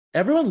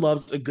Everyone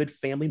loves a good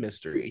family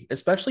mystery,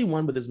 especially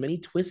one with as many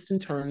twists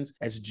and turns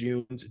as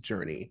June's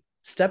Journey.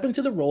 Step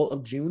into the role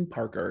of June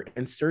Parker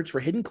and search for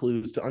hidden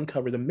clues to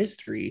uncover the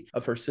mystery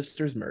of her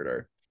sister's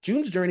murder.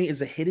 June's Journey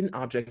is a hidden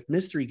object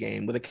mystery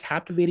game with a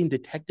captivating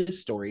detective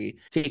story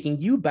taking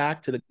you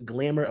back to the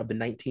glamour of the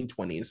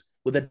 1920s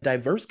with a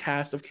diverse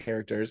cast of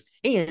characters.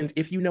 And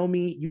if you know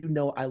me, you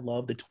know I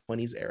love the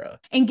 20s era.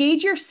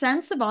 Engage your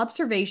sense of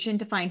observation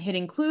to find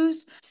hidden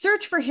clues,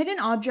 search for hidden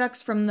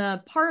objects from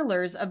the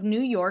parlors of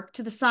New York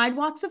to the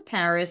sidewalks of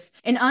Paris,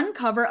 and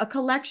uncover a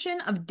collection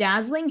of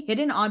dazzling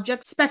hidden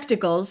object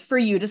spectacles for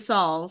you to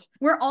solve.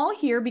 We're all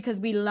here because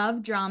we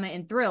love drama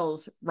and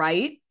thrills,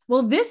 right?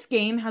 Well, this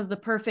game has the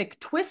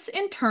perfect twists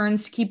and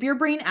turns to keep your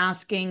brain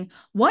asking,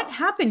 what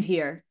happened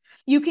here?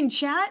 You can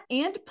chat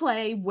and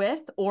play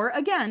with or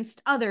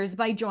against others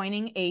by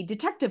joining a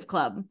detective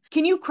club.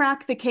 Can you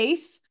crack the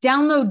case?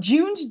 Download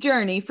June's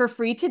Journey for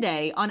free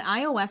today on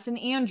iOS and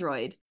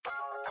Android.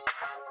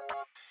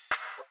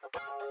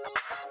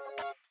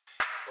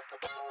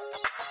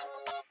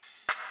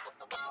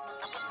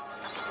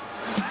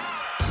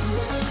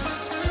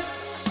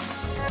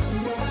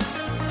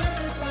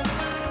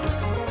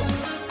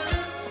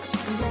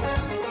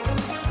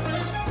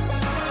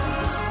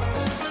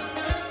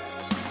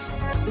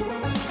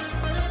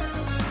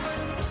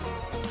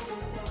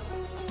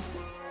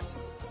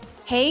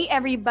 Hey,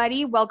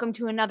 everybody. Welcome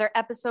to another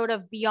episode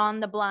of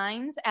Beyond the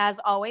Blinds. As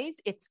always,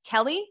 it's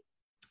Kelly.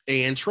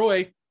 And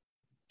Troy.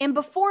 And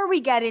before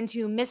we get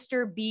into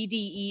Mr.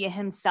 BDE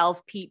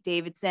himself, Pete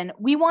Davidson,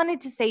 we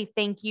wanted to say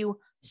thank you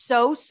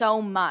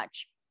so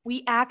much.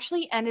 We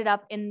actually ended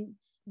up in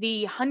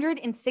the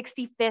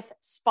 165th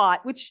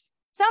spot, which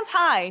sounds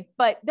high,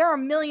 but there are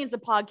millions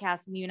of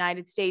podcasts in the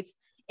United States.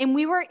 And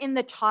we were in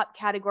the top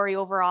category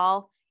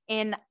overall.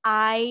 And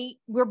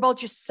we're both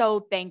just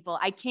so thankful.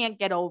 I can't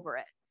get over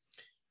it.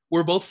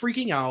 We're both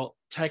freaking out,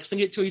 texting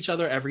it to each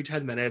other every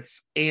 10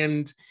 minutes.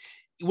 And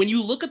when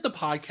you look at the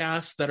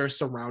podcasts that are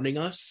surrounding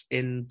us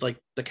in like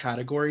the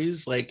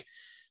categories, like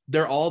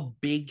they're all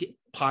big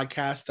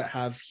podcasts that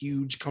have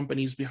huge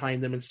companies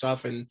behind them and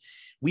stuff. And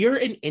we are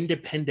an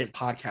independent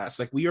podcast.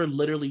 Like we are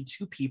literally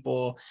two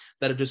people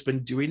that have just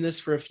been doing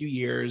this for a few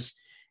years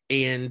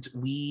and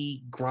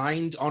we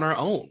grind on our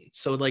own.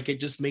 So like it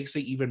just makes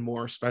it even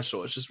more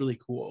special. It's just really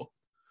cool.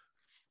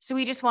 So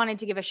we just wanted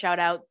to give a shout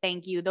out.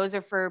 Thank you. Those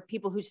are for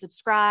people who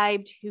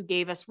subscribed, who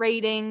gave us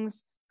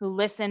ratings, who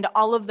listened.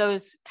 All of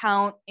those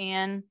count.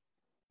 And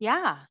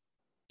yeah.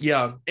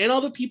 Yeah. And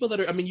all the people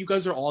that are, I mean, you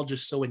guys are all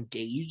just so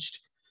engaged.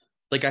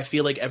 Like, I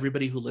feel like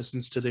everybody who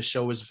listens to this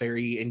show is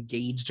very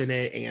engaged in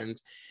it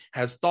and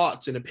has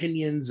thoughts and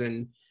opinions.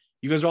 And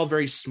you guys are all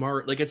very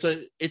smart. Like it's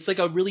like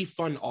a really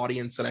fun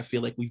audience that I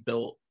feel like we've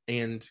built.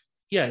 And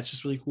yeah, it's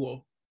just really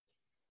cool.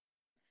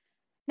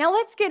 Now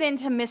let's get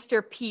into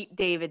Mr. Pete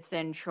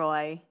Davidson,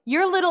 Troy.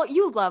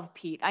 You love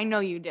Pete. I know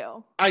you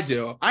do. I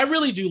do. I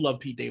really do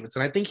love Pete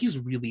Davidson. I think he's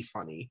really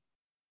funny.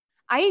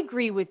 I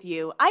agree with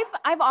you.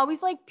 I've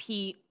always liked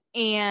Pete,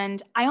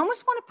 and I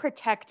almost want to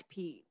protect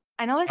Pete.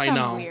 I know that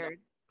sounds weird.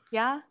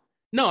 Yeah?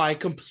 No, I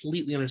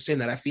completely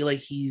understand that. I feel like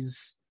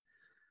he's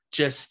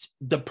just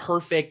the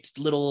perfect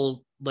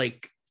little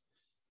like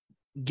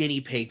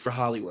guinea pig for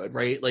Hollywood,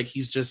 right? Like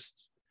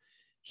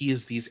he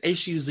has these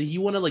issues that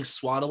you want to like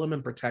swaddle him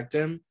and protect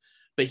him,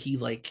 but he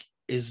like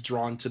is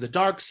drawn to the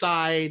dark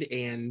side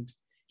and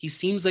he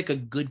seems like a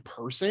good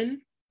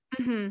person,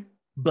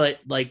 but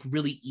like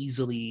really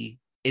easily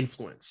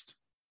influenced.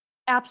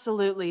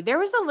 Absolutely. There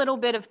was a little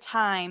bit of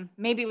time,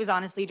 maybe it was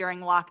honestly during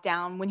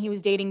lockdown when he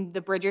was dating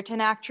the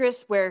Bridgerton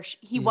actress where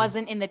he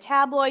wasn't in the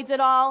tabloids at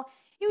all.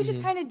 He was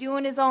just kind of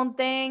doing his own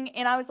thing.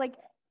 And I was like,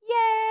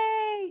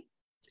 yay.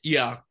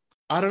 Yeah.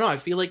 I don't know. I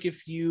feel like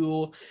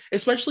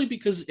especially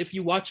because if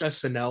you watch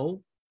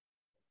SNL,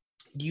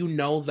 you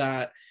know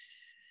that,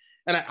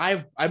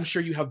 and I'm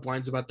sure you have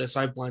blinds about this.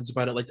 I have blinds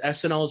about it. Like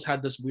SNL has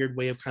had this weird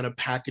way of kind of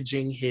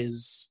packaging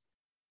his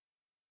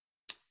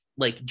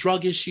like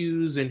drug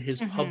issues and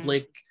his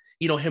public,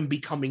 him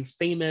becoming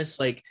famous.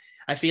 Like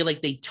I feel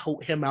like they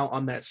tote him out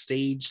on that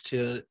stage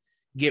to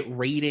get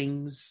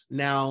ratings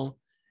now,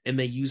 and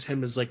they use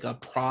him as like a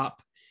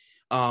prop.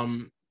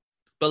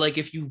 But like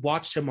if you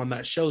watched him on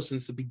that show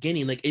since the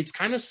beginning, like it's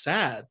kind of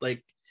sad.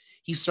 Like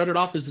he started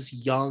off as this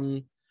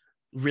young,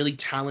 really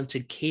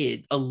talented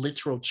kid, a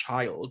literal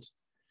child.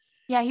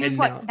 Yeah, he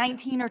was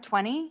 19 or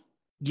 20?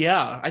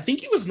 Yeah, I think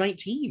he was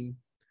 19.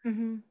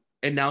 And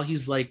now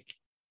he's like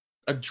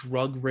a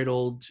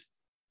drug-riddled,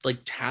 like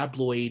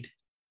tabloid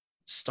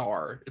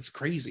star. It's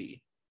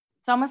crazy.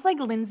 It's almost like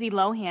Lindsay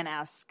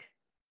Lohan-esque.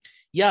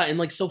 Yeah, and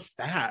like so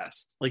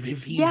fast. Like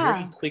if he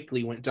very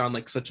quickly went down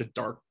like such a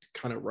dark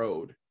kind of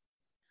road.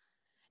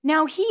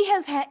 Now, he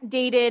has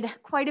dated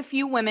quite a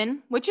few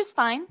women, which is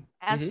fine,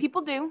 as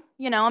people do.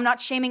 I'm not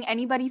shaming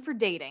anybody for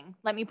dating.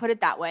 Let me put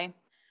it that way.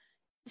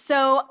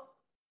 So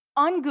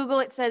on Google,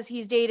 it says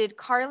he's dated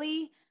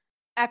Carly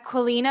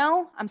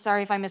Aquilino. I'm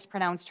sorry if I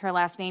mispronounced her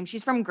last name.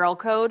 She's from Girl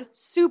Code.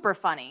 Super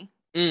funny.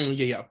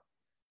 Yeah.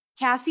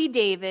 Cassie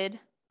David,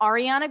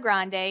 Ariana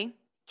Grande,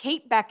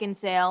 Kate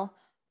Beckinsale,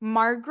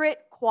 Margaret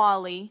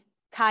Qualley,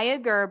 Kaya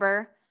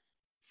Gerber,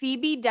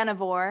 Phoebe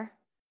Denevor,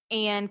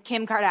 and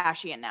Kim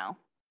Kardashian now.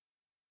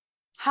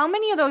 How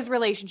many of those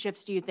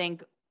relationships do you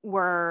think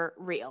were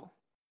real?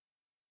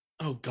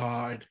 Oh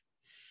God.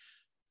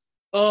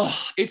 Oh,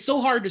 it's so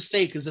hard to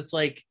say because it's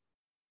like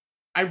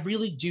I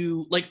really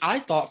do like I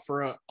thought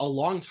for a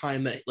long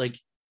time that like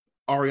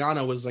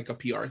Ariana was like a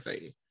PR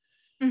thing.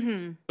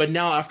 Mm-hmm. But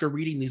now after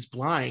reading these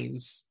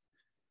blinds,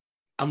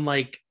 I'm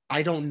like,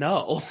 I don't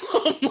know.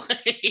 I'm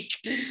like,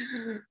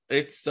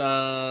 it's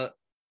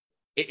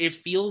it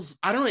feels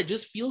I don't know, it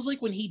just feels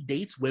like when he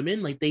dates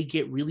women, like they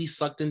get really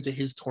sucked into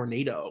his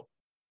tornado.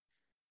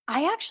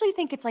 I actually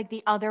think it's like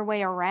the other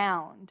way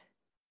around.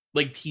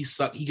 Like he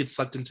gets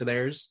sucked into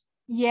theirs.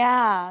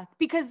 Yeah,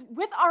 because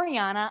with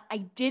Ariana, I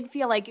did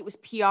feel like it was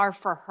PR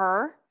for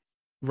her,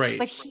 Right.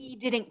 but he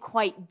didn't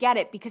quite get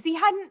it because he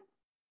hadn't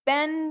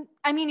been,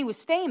 I mean, he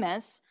was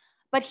famous,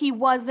 but he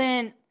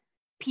wasn't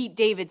Pete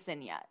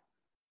Davidson yet.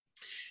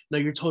 No,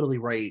 you're totally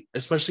right.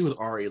 Especially with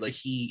Ari. Like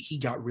he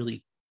got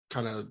really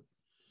kind of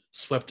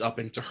swept up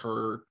into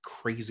her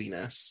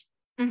craziness.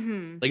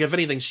 Mm-hmm. Like if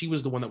anything, she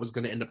was the one that was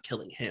gonna end up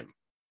killing him.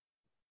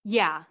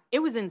 Yeah, it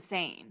was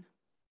insane.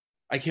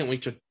 I can't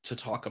wait to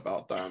talk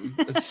about them.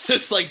 It's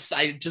just like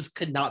I just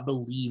could not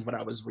believe what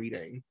I was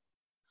reading.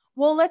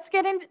 Well, let's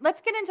get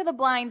into the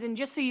blinds, and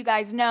just so you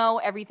guys know,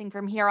 everything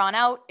from here on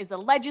out is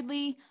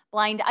allegedly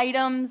blind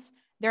items.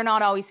 They're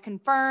not always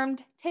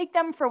confirmed. Take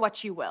them for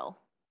what you will.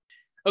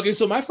 Okay,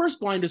 so my first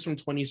blind is from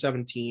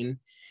 2017,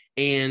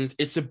 and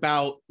it's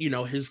about,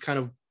 his kind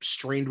of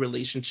strained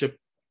relationship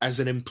as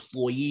an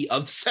employee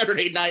of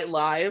Saturday Night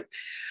Live.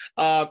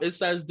 It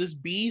says this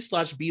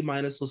B/B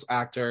minusless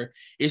actor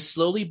is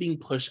slowly being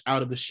pushed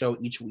out of the show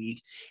each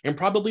week and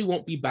probably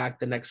won't be back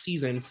the next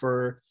season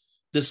for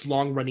this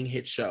long running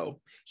hit show.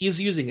 He is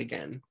using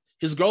again.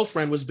 His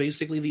girlfriend was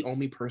basically the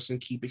only person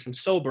keeping him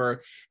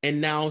sober,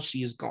 and now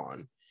she is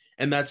gone.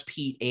 And that's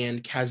Pete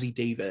and Cassie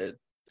David.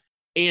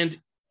 And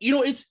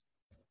it's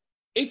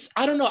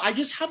I don't know. I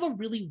just have a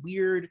really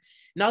weird,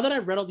 now that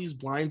I've read all these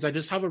blinds, I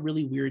just have a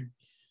really weird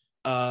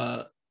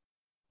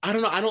I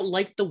don't know. I don't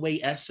like the way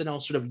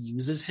SNL sort of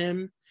uses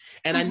him.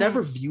 And I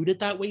never viewed it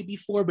that way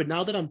before, but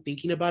now that I'm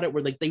thinking about it,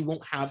 where like they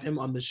won't have him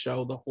on the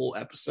show the whole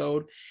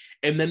episode,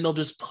 and then they'll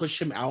just push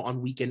him out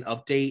on Weekend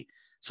Update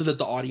so that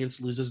the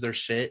audience loses their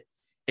shit,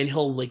 and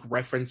he'll like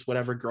reference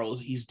whatever girl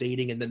he's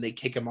dating, and then they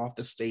kick him off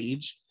the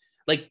stage.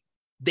 Like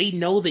they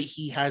know that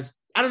he has,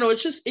 I don't know, it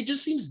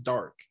just seems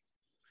dark.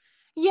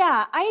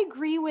 Yeah, I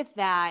agree with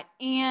that.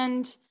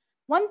 And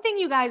one thing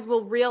you guys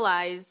will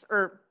realize,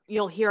 or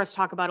you'll hear us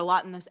talk about a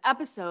lot in this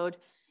episode,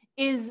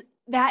 is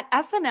that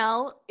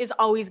SNL is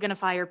always going to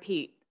fire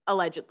Pete,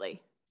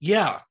 allegedly.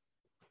 Yeah.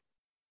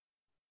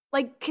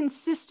 Like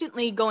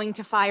consistently going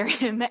to fire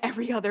him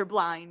every other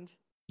blind.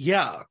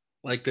 Yeah.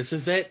 Like this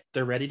is it.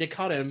 They're ready to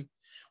cut him,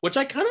 which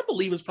I kind of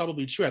believe is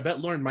probably true. I bet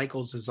Lorne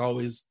Michaels is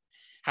always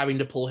having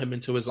to pull him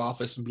into his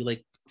office and be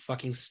like,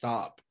 fucking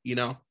stop,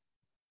 Yeah,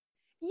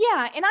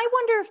 and I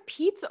wonder if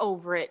Pete's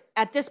over it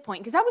at this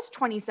point, because that was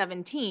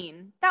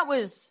 2017. That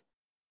was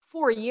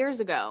 4 years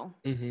ago.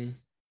 Mm-hmm.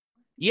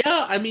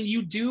 Yeah, I mean,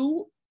 you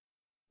do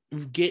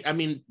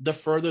the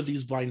further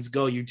these blinds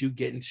go, you do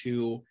get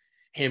into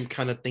him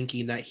kind of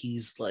thinking that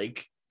he's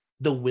like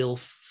the Will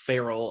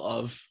Ferrell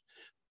of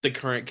the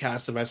current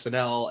cast of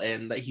SNL,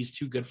 and that he's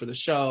too good for the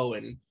show,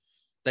 and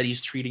that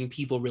he's treating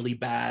people really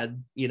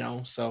bad,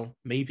 so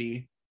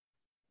maybe.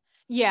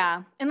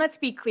 Yeah, and let's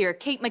be clear,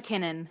 Kate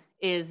McKinnon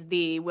is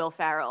the Will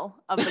Ferrell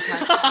of the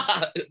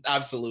country.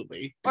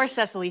 Absolutely. Or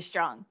Cecily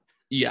Strong.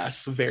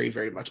 Yes, very,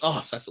 very much. Oh,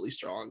 Cecily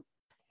Strong.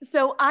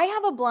 So I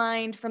have a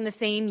blind from the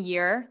same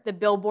year, the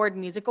Billboard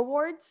Music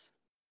Awards.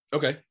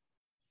 Okay.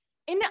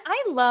 And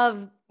I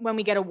love when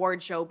we get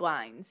award show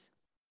blinds.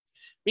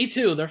 Me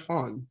too. They're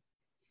fun.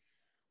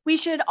 We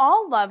should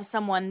all love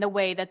someone the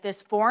way that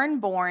this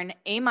foreign-born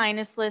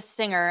A-list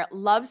singer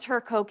loves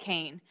her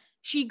cocaine.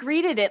 She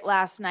greeted it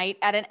last night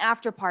at an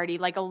after party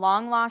like a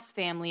long-lost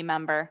family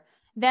member.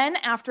 Then,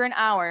 after an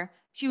hour,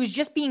 she was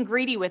just being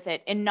greedy with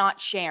it and not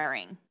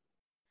sharing.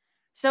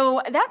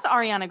 So that's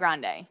Ariana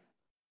Grande.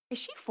 Is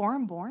she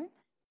foreign-born?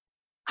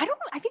 I don't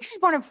know. I think she's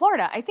born in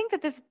Florida. I think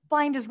that this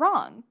blind is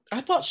wrong.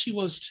 I thought she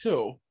was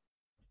too.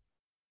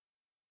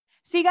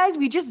 See, guys,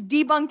 we just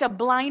debunked a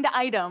blind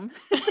item.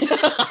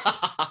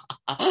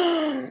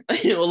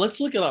 Well, let's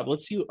look it up.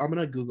 Let's see. I'm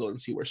gonna Google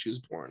and see where she was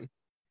born.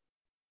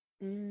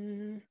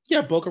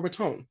 Yeah, Boca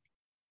Raton.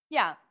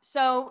 Yeah.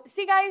 So,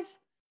 see, guys,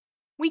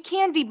 we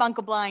can debunk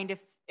a blind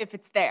if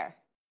it's there.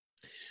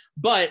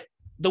 But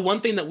the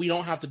one thing that we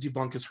don't have to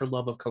debunk is her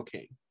love of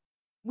cocaine.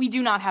 We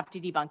do not have to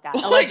debunk that.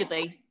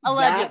 Allegedly.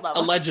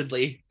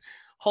 Allegedly.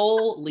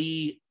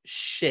 Holy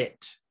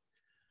shit.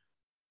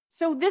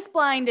 So this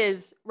blind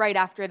is right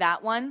after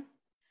that one.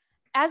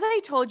 As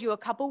I told you a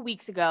couple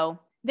weeks ago,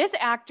 this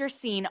actor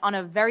seen on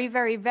a very,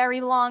 very,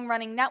 very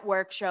long-running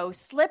network show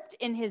slipped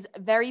in his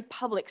very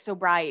public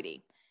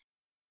sobriety.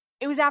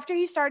 It was after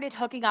he started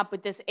hooking up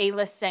with this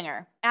A-list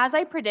singer. As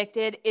I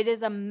predicted, it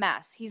is a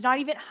mess. He's not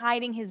even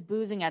hiding his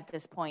boozing at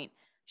this point.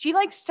 She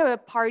likes to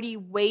party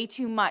way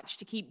too much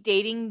to keep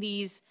dating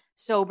these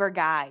sober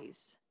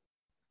guys.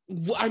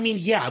 I mean,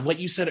 yeah, what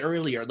you said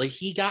earlier, like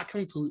he got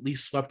completely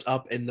swept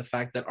up in the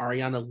fact that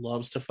Ariana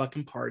loves to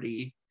fucking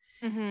party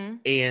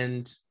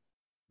and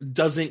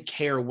doesn't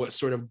care what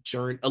sort of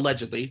journey,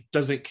 allegedly,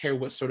 doesn't care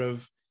what sort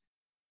of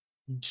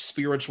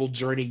spiritual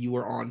journey you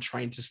were on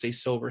trying to stay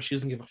sober. She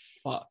doesn't give a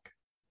fuck.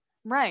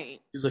 Right.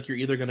 She's like, you're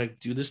either going to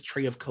do this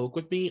tray of Coke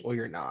with me or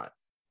you're not.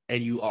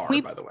 And you are,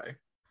 by the way.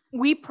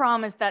 We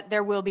promise that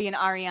there will be an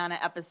Ariana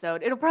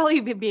episode. It'll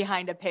probably be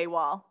behind a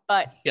paywall,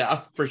 but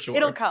yeah, for sure.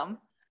 It'll come.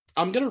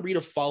 I'm going to read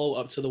a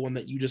follow-up to the one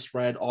that you just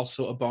read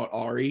also about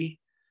Ari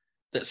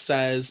that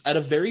says, at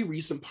a very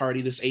recent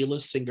party, this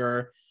A-list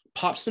singer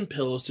popped some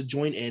pills to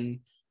join in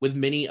with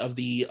many of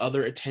the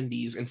other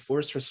attendees and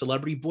forced her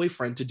celebrity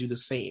boyfriend to do the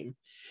same.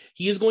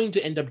 He is going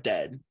to end up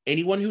dead.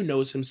 Anyone who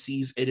knows him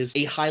sees it as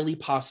a highly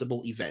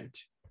possible event.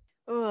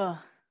 Ugh.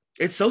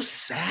 It's so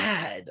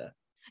sad.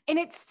 And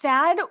it's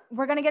sad.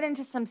 We're going to get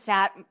into some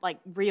sad, like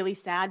really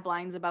sad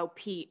blinds about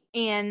Pete.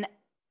 And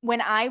when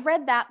I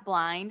read that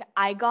blind,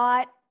 I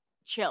got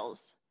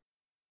chills.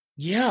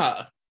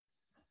 Yeah.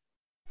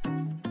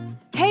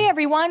 Hey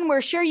everyone,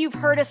 we're sure you've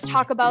heard us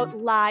talk about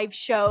live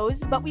shows,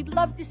 but we'd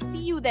love to see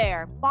you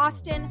there.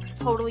 Boston,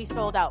 totally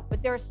sold out,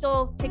 but there are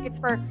still tickets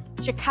for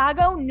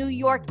Chicago, New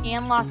York,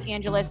 and Los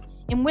Angeles.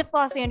 And with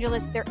Los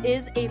Angeles, there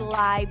is a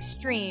live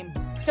stream.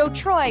 So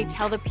Troy,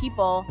 tell the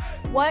people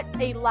what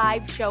a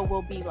live show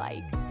will be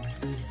like.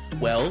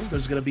 Well,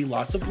 there's going to be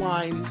lots of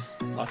lines,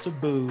 lots of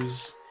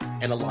booze,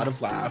 and a lot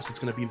of laughs. It's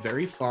going to be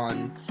very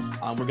fun.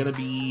 We're going to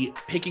be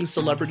picking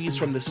celebrities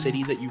from the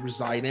city that you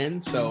reside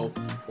in. So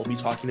we'll be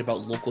talking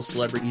about local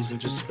celebrities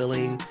and just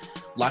spilling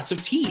lots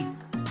of tea.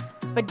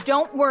 But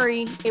don't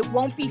worry, it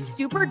won't be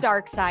super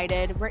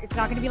dark-sided. It's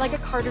not going to be like a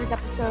Carter's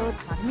episode.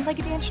 It's not going to be like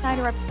a Dan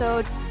Schneider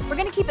episode. We're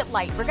going to keep it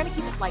light. We're going to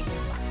keep it light and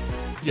fun.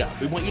 Yeah,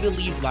 we want you to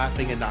leave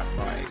laughing and not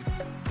crying.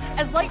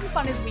 As light and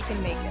fun as we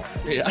can make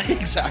it. Yeah,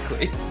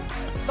 exactly.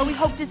 But we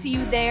hope to see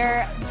you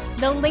there.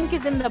 The link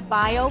is in the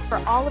bio for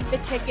all of the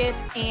tickets,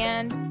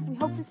 and we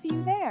hope to see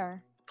you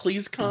there.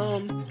 Please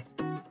come.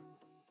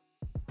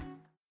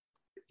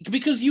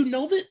 Because you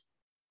know that,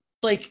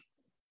 like,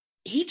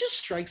 he just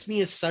strikes me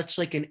as such,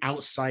 like, an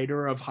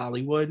outsider of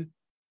Hollywood.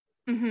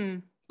 Mm-hmm.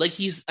 Like,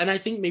 and I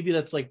think maybe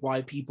that's, like,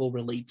 why people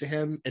relate to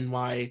him and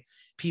why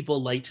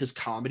people liked his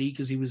comedy,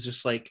 because he was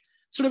just, like,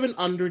 sort of an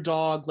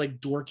underdog, like,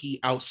 dorky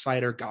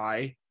outsider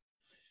guy.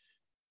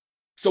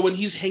 So when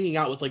he's hanging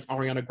out with like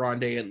Ariana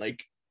Grande and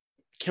like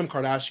Kim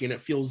Kardashian,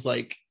 it feels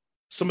like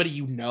somebody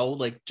you know,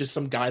 like just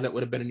some guy that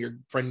would have been in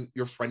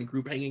your friend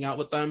group hanging out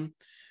with them.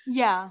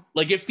 Yeah.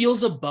 Like it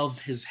feels above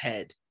his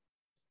head.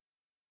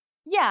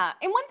 Yeah.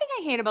 And one thing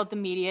I hate about the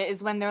media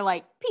is when they're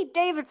like, Pete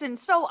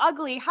Davidson's so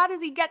ugly. How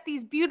does he get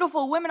these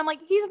beautiful women? I'm like,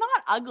 he's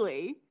not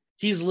ugly.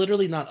 He's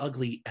literally not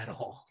ugly at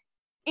all.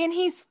 And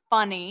he's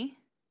funny.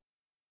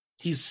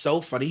 He's so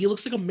funny. He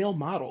looks like a male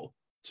model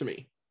to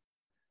me.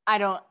 I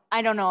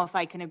don't know if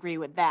I can agree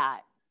with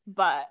that,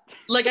 but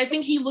like I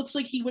think he looks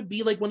like he would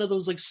be like one of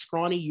those like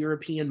scrawny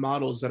European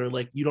models that are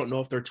like you don't know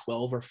if they're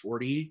 12 or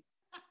 40.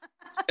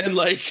 And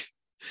like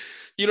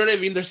you know what I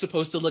mean? They're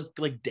supposed to look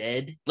like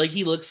dead. Like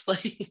he looks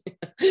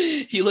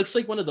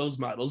like one of those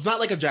models, not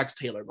like a Jax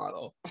Taylor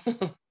model.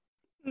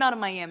 Not a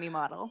Miami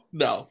model.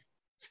 No.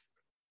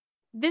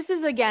 This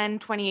is again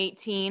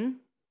 2018.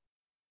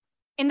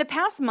 In the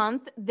past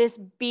month, this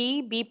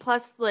B+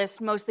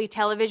 list, mostly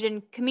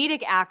television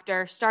comedic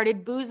actor,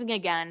 started boozing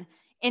again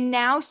and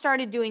now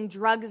started doing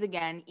drugs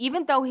again,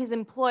 even though his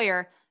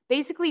employer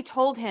basically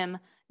told him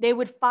they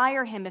would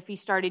fire him if he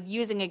started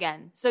using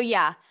again. So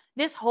yeah,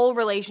 this whole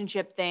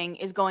relationship thing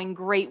is going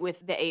great with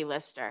the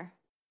A-lister.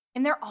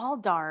 And they're all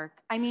dark.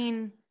 I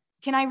mean,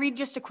 can I read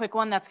just a quick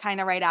one that's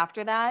kind of right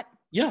after that?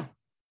 Yeah.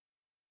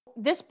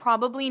 This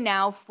probably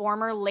now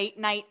former late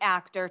night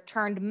actor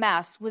turned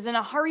mess was in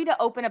a hurry to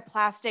open a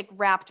plastic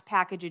wrapped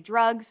package of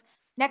drugs.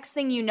 Next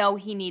thing you know,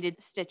 he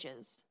needed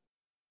stitches.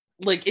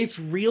 Like it's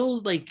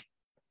real, like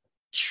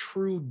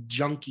true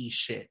junkie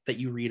shit that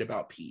you read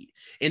about Pete.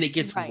 And it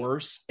gets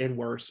worse and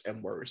worse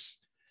and worse.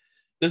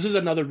 This is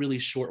another really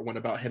short one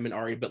about him and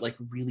Ari, but like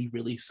really,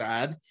 really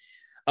sad.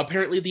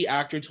 Apparently the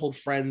actor told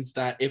friends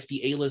that if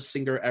the A-list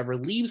singer ever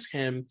leaves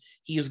him,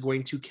 he is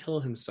going to kill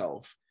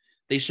himself.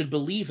 They should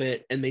believe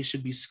it, and they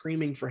should be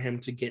screaming for him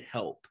to get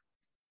help.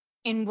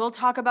 And we'll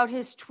talk about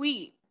his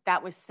tweet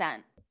that was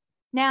sent.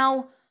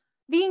 Now,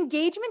 the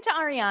engagement to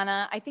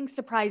Ariana, I think,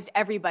 surprised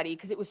everybody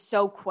because it was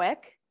so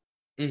quick.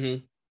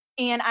 Mm-hmm.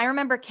 And I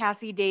remember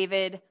Cassie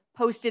David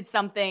posted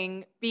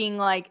something being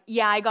like,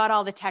 yeah, I got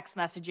all the text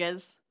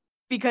messages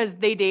because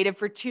they dated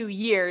for 2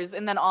 years.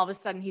 And then all of a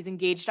sudden he's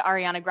engaged to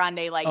Ariana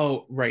Grande like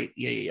oh, right.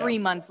 Yeah. 3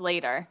 months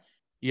later.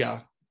 Yeah.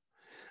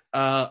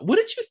 What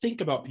did you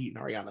think about Pete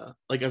and Ariana,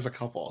 like as a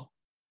couple,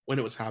 when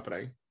it was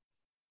happening?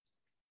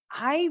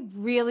 I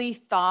really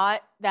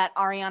thought that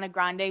Ariana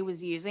Grande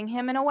was using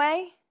him in a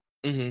way.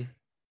 Mm-hmm.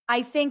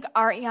 I think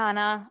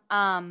Ariana,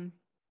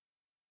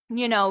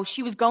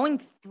 she was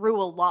going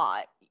through a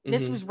lot.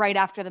 This was right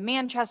after the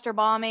Manchester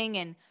bombing,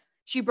 and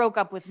She broke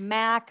up with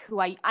Mac, who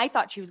I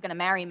thought she was going to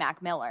marry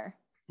Mac Miller.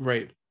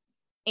 Right.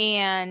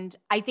 And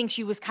I think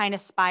she was kind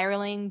of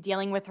spiraling,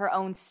 dealing with her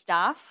own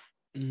stuff.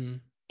 Mm-hmm.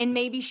 And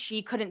maybe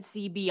she couldn't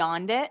see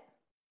beyond it.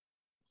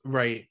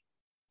 Right.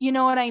 You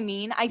know what I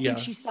mean? I think Yeah.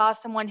 she saw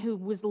someone who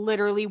was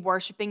literally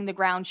worshiping the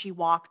ground she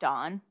walked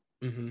on.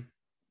 Mm-hmm.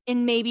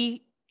 And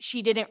maybe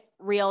she didn't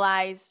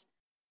realize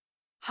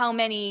how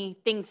many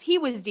things he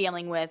was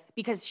dealing with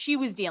because she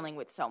was dealing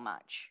with so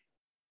much.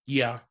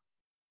 Yeah.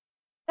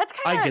 That's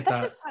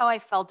just how I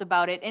felt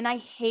about it. And I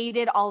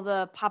hated all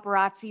the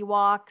paparazzi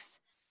walks.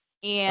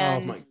 Oh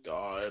And my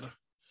God.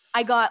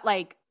 I got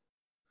like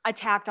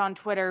attacked on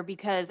Twitter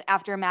because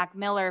after Mac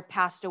Miller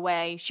passed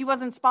away, she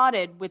wasn't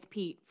spotted with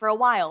Pete for a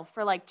while,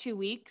 for like 2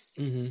 weeks.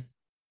 Mm-hmm.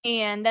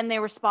 And then they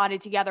were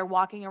spotted together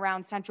walking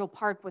around Central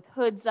Park with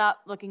hoods up,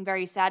 looking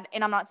very sad.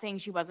 And I'm not saying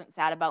she wasn't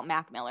sad about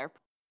Mac Miller,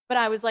 but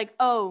I was like,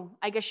 oh,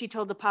 I guess she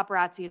told the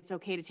paparazzi it's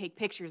okay to take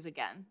pictures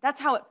again.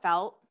 That's how it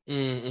felt.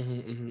 Mm-hmm,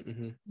 mm-hmm,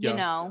 mm-hmm. Yeah. You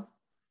know?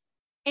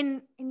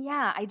 And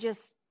yeah,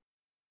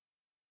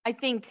 I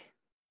think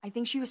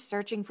she was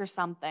searching for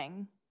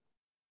something.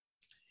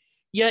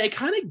 Yeah, it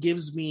kind of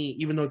gives me,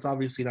 even though it's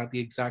obviously not the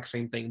exact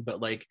same thing, but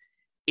like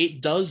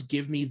it does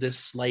give me this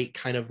slight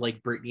kind of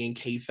like Britney and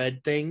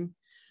K-Fed thing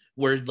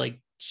where like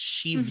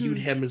she viewed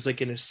him as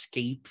like an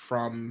escape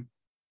from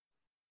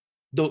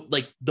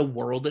the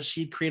world that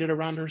she had created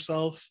around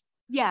herself.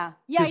 Yeah.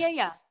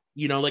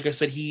 You know, like I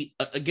said,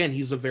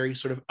 he's a very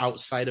sort of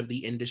outside of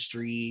the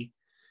industry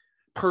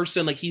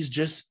person. Like he's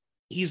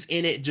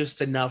in it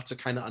just enough to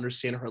kind of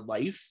understand her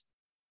life,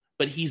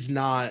 but he's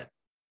not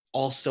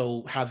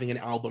also having an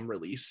album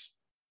release.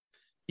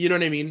 You know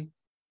what I mean?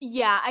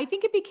 Yeah, I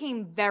think it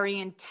became very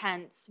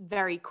intense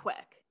very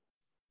quick.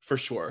 For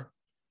sure.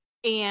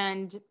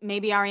 And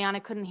maybe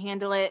Ariana couldn't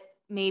handle it.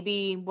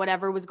 Maybe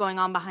whatever was going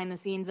on behind the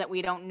scenes that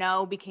we don't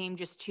know became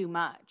just too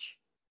much.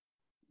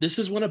 This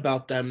is one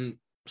about them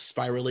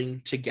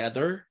spiraling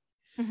together.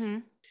 Mm-hmm.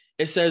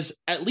 It says,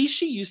 at least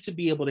she used to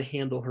be able to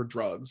handle her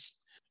drugs.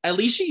 At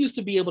least she used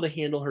to be able to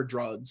handle her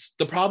drugs.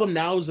 The problem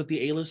now is that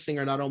the A-list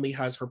singer not only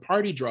has her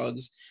party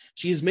drugs,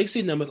 she is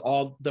mixing them with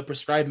all the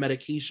prescribed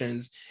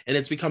medications, and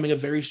it's becoming a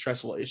very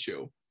stressful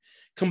issue.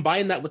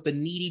 Combine that with the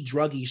needy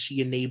druggies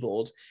she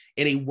enabled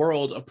in a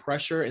world of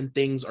pressure and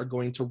things are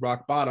going to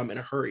rock bottom in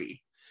a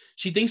hurry.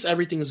 She thinks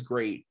everything is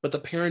great, but the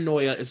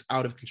paranoia is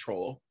out of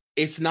control.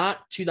 It's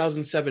not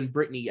 2007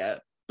 Britney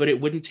yet, but it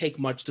wouldn't take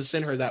much to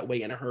send her that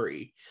way in a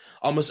hurry.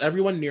 Almost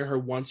everyone near her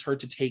wants her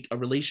to take a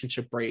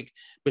relationship break,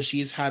 but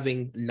she's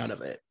having none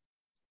of it.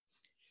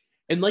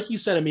 And like you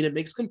said, I mean, it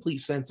makes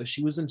complete sense that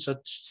she was in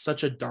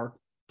such a dark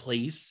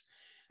place.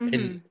 Mm-hmm.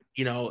 And,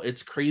 you know,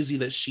 it's crazy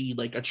that she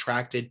like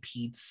attracted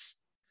Pete's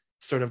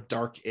sort of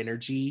dark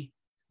energy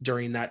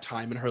during that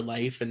time in her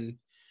life. And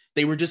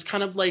they were just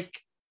kind of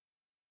like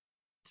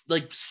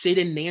Sid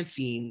and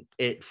Nancy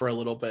it for a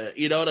little bit,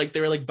 you know, like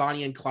they were like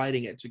Bonnie and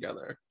Clyding it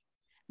together.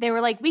 They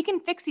were like, we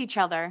can fix each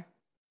other.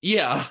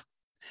 Yeah.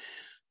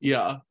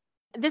 Yeah.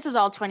 This is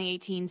all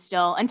 2018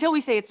 still. Until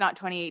we say it's not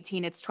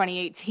 2018, it's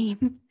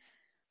 2018.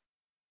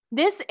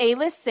 This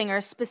A-list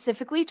singer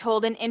specifically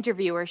told an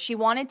interviewer she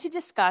wanted to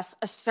discuss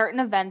a certain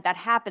event that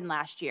happened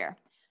last year.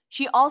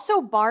 She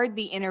also barred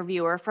the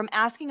interviewer from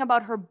asking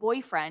about her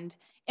boyfriend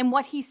and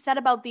what he said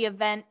about the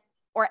event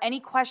or any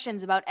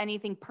questions about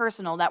anything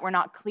personal that were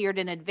not cleared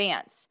in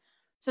advance.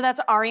 So that's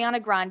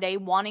Ariana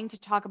Grande wanting to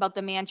talk about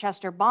the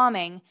Manchester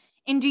bombing.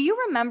 And do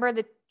you remember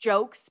the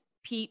jokes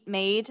Pete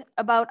made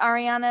about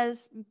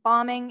Ariana's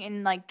bombing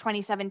in like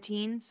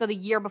 2017? So the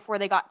year before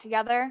they got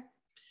together?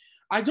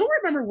 I don't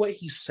remember what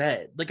he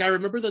said. Like, I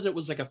remember that it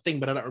was like a thing,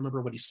 but I don't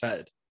remember what he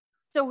said.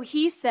 So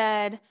he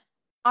said,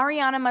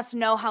 Ariana must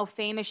know how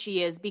famous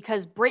she is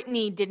because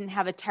Britney didn't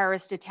have a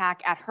terrorist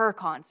attack at her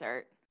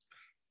concert.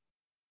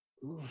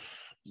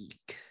 Oof,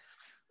 eek.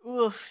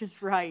 Oof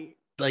is right.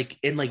 Like,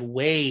 in like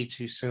way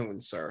too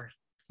soon, sir.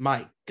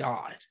 My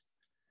God.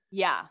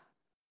 Yeah.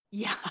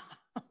 Yeah.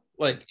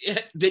 Like,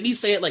 didn't he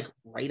say it like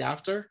right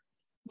after?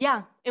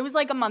 Yeah, it was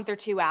like a month or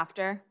two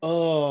after.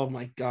 Oh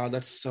my God,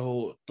 that's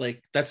so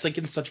like that's like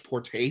in such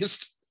poor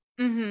taste.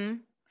 Mm-hmm.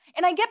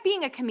 And I get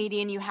being a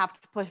comedian, you have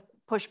to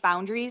push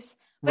boundaries,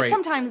 but right.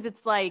 Sometimes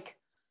it's like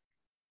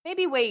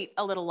maybe wait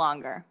a little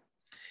longer.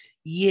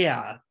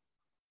 Yeah,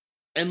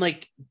 and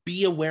like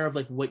be aware of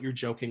like what you're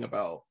joking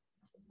about.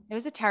 It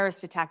was a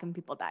terrorist attack and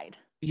people died.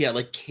 Yeah,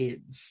 like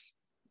kids.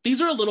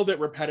 These are a little bit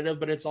repetitive,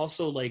 but it's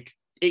also like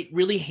it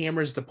really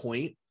hammers the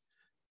point.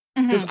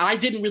 Because I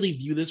didn't really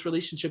view this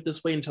relationship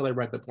this way until I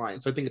read the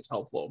line, so I think it's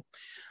helpful.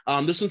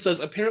 This one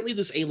says, apparently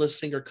this A-list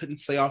singer couldn't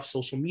stay off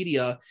social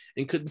media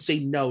and couldn't say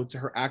no to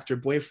her actor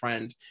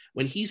boyfriend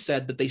when he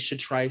said that they should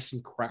try some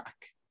crack.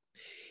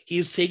 He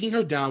is taking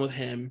her down with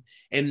him,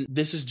 and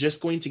this is just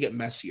going to get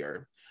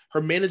messier.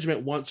 Her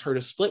management wants her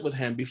to split with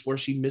him before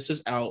she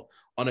misses out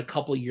on a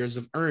couple years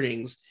of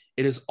earnings.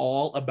 It is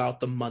all about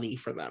the money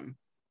for them.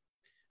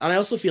 And I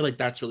also feel like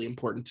that's really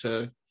important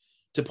to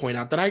point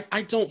out that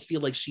I don't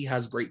feel like she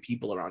has great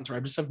people around her. I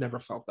just have never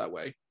felt that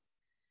way.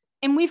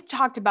 And we've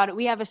talked about it.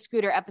 We have a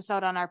Scooter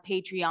episode on our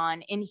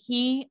Patreon, and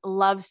he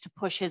loves to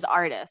push his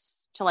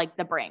artists to like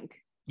the brink.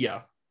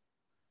 Yeah.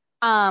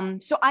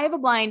 So I have a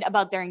blind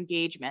about their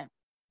engagement.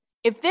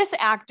 If this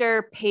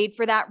actor paid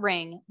for that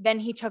ring, then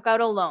he took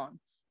out a loan.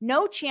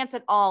 No chance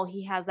at all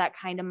he has that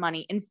kind of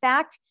money. In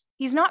fact,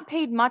 he's not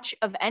paid much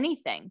of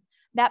anything.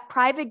 That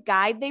private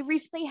guide they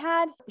recently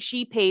had,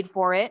 she paid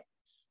for it.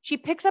 She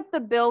picks up the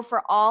bill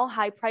for all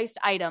high-priced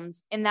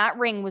items, and that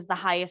ring was the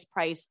highest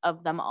price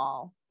of them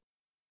all.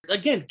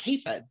 Again,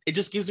 K-Fed. It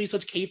just gives me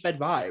such K-Fed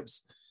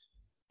vibes.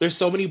 There's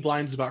so many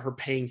blinds about her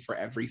paying for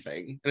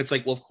everything. And it's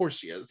like, well, of course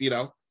she is, you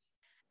know?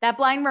 That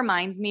blind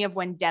reminds me of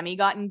when Demi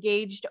got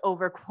engaged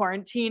over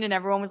quarantine and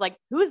everyone was like,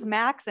 who's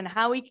Max and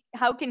how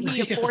can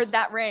he afford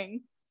that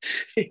ring?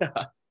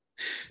 Yeah.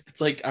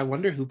 It's like, I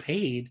wonder who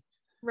paid.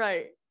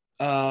 Right.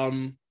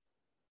 I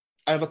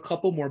have a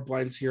couple more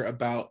blinds here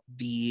about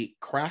the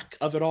crack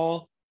of it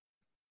all.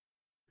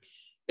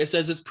 It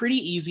says it's pretty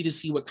easy to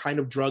see what kind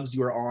of drugs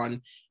you are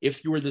on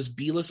if you are this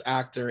B-list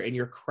actor and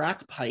your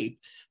crack pipe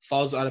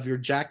falls out of your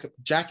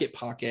jacket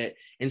pocket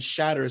and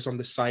shatters on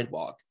the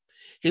sidewalk.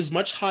 His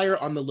much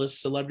higher on the list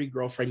celebrity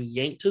girlfriend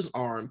yanked his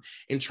arm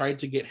and tried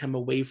to get him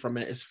away from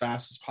it as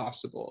fast as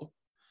possible.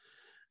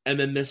 And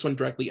then this one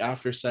directly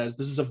after says,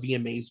 this is a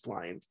VMA's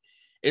blind.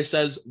 It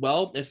says,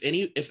 well,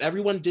 if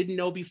everyone didn't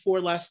know before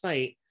last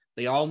night,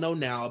 they all know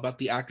now about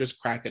the actor's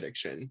crack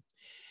addiction.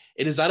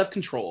 It is out of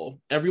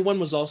control. Everyone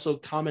was also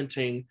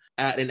commenting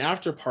at an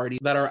after party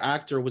that our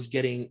actor was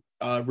getting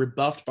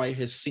rebuffed by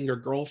his singer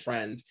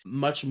girlfriend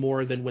much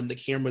more than when the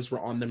cameras were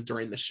on them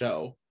during the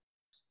show.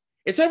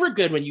 It's ever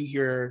good when you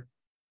hear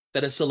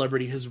that a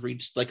celebrity has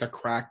reached like a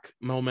crack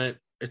moment.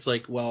 It's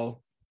like,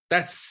 well,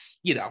 that's,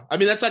 you know, I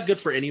mean, that's not good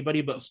for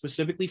anybody, but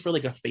specifically for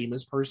like a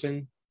famous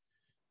person.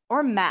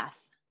 Or meth.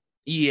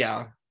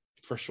 Yeah,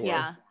 for sure.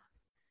 Yeah.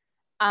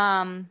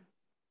 I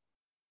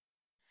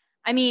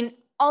mean,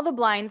 all the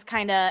blinds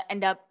kind of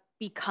end up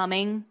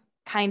becoming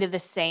kind of the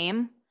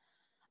same.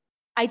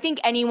 I think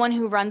anyone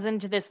who runs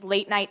into this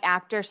late night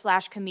actor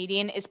 /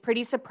 comedian is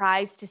pretty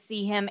surprised to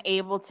see him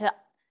able to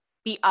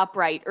be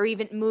upright or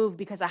even move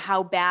because of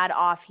how bad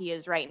off he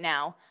is right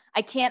now.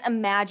 I can't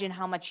imagine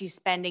how much he's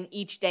spending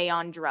each day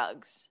on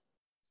drugs.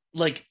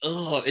 Like,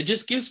 it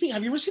just gives me,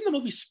 have you ever seen the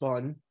movie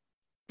Spun?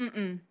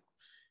 Mm-mm.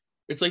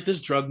 It's like this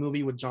drug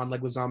movie with John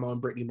Leguizamo and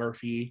Brittany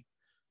Murphy.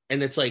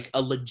 And it's like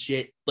a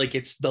legit, like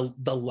it's the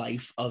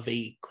life of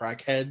a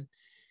crackhead.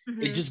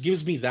 Mm-hmm. It just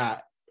gives me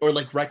that. Or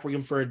like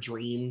Requiem for a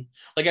Dream.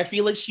 Like I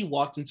feel like she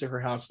walked into her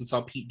house and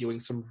saw Pete doing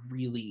some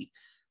really,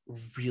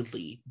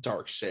 really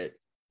dark shit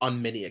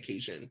on many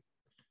occasions.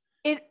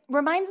 It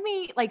reminds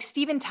me, like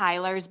Steven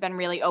Tyler's been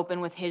really open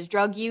with his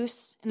drug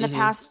use in the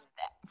past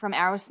from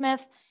Aerosmith.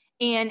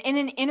 And in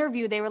an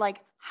interview, they were like,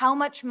 how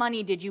much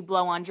money did you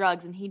blow on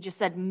drugs? And he just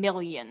said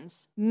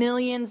millions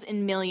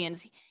and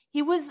millions.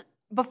 He was,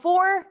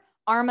 before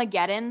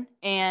Armageddon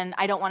and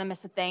I Don't Want to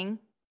Miss a Thing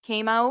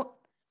came out,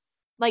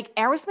 like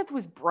Aerosmith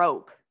was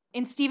broke.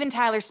 And Steven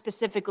Tyler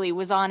specifically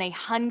was on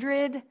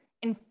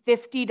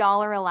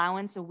 $150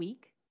 allowance a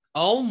week.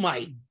 Oh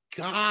my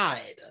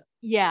God.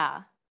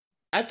 Yeah.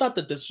 I thought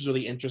that this was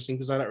really interesting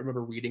because I don't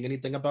remember reading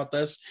anything about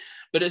this,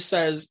 but it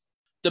says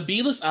the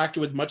B-list actor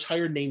with much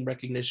higher name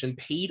recognition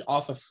paid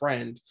off a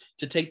friend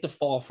to take the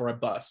fall for a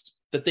bust.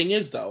 The thing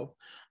is, though,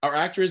 our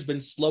actor has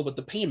been slow with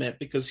the payment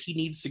because he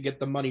needs to get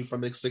the money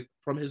from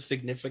his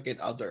significant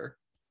other.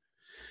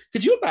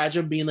 Could you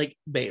imagine being like,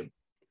 babe,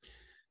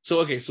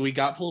 so we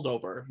got pulled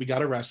over, we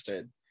got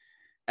arrested,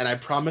 and I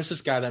promised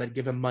this guy that I'd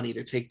give him money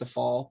to take the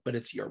fall, but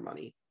it's your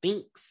money.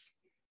 Thanks.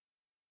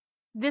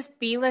 This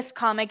B-list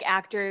comic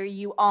actor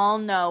you all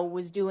know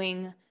was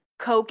doing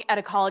coke at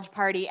a college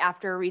party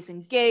after a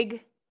recent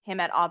gig, him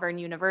at Auburn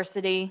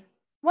University.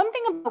 One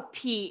thing about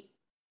Pete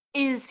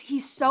is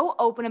he's so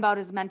open about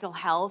his mental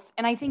health,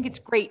 and I think it's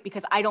great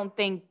because I don't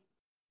think,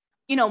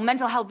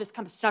 mental health has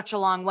come such a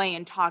long way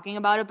in talking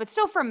about it, but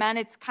still for men,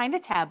 it's kind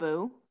of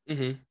taboo.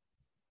 Mm-hmm.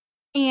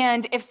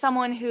 And if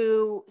someone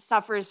who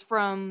suffers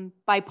from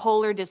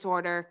bipolar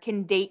disorder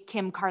can date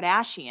Kim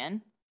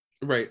Kardashian,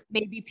 right,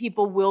 maybe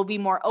people will be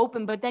more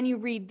open. But then you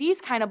read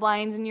these kind of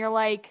blinds and you're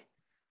like,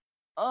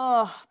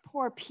 oh,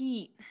 poor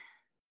Pete.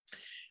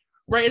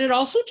 Right. And it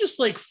also just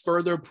like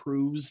further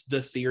proves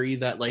the theory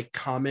that like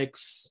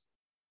comics,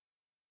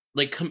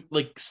 like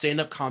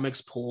stand-up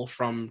comics pull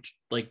from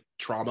like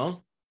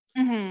trauma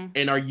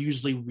and are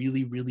usually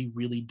really, really,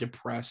 really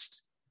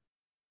depressed,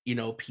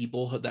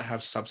 people that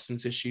have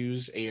substance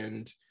issues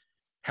and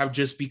have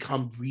just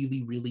become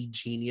really, really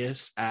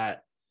genius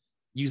at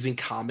using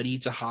comedy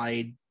to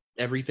hide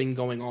everything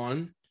going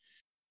on.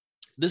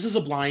 This is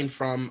a blind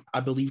from, I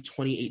believe,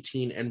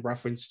 2018 in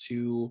reference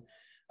to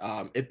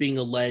it being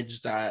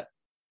alleged that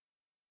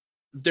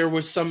there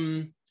was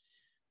some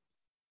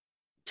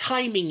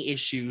timing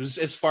issues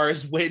as far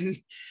as when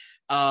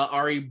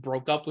Ari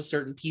broke up with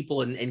certain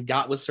people and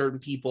got with certain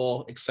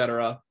people,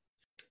 etc.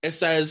 It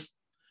says,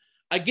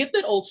 I get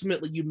that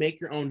ultimately you make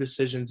your own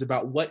decisions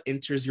about what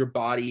enters your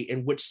body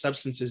and which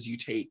substances you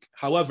take.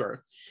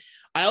 However,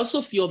 I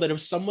also feel that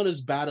if someone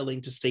is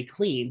battling to stay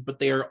clean, but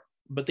they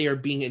are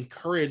being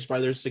encouraged by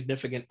their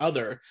significant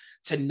other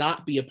to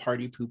not be a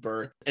party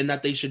pooper and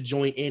that they should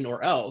join in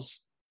or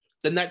else,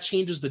 then that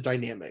changes the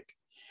dynamic.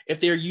 If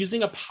they're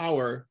using a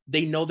power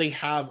they know they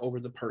have over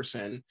the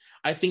person,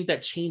 I think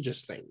that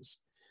changes things.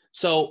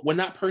 So when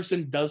that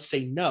person does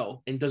say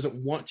no and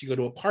doesn't want to go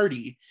to a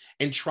party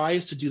and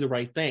tries to do the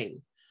right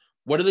thing,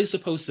 what are they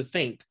supposed to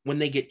think when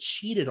they get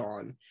cheated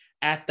on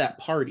at that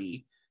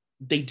party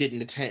they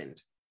didn't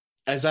attend?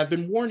 As I've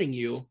been warning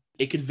you,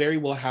 it could very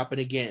well happen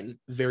again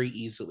very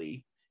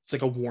easily. It's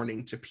like a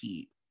warning to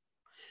Pete.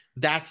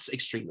 That's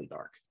extremely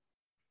dark.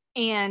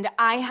 And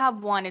I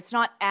have one. It's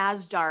not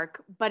as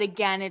dark, but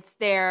again, it's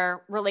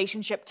their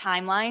relationship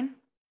timeline.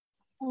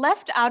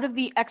 Left out of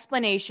the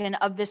explanation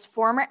of this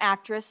former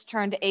actress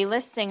turned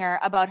A-list singer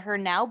about her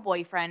now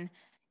boyfriend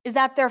is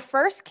that their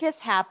first kiss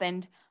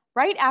happened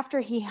right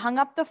after he hung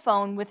up the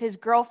phone with his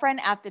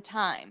girlfriend at the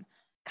time.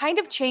 Kind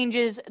of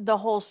changes the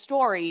whole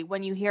story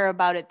when you hear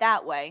about it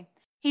that way.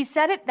 He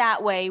said it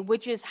that way,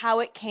 which is how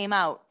it came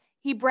out.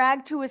 He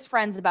bragged to his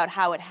friends about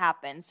how it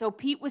happened. So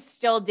Pete was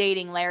still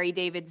dating Larry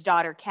David's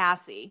daughter,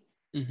 Cassie,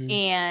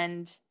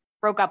 and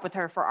broke up with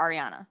her for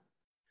Ariana.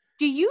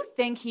 Do you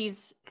think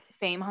he's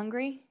fame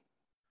hungry?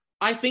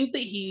 I think that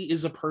he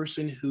is a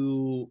person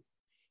who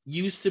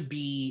used to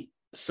be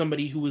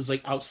somebody who was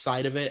like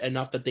outside of it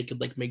enough that they could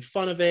like make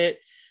fun of it,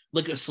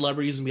 look at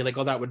celebrities and be like,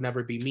 oh, that would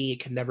never be me. It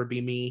can never be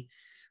me.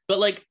 But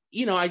like,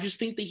 you know, I just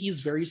think that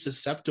he's very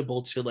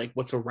susceptible to like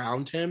what's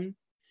around him.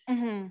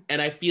 And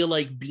I feel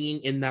like being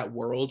in that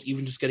world,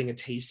 even just getting a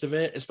taste of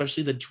it,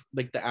 especially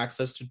the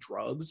access to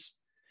drugs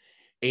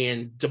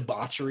and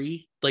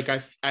debauchery, like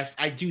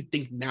I do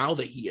think now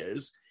that he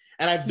is,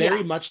 and I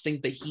very much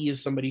think that he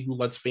is somebody who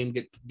lets fame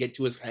get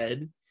to his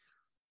head.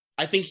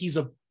 I think he's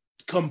a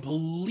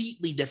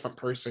completely different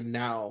person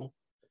now,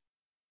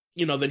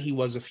 you know, than he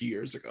was a few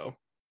years ago.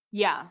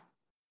 Yeah.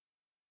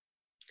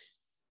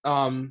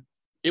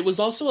 It was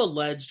also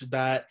alleged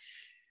that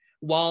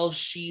while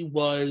she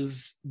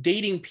was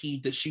dating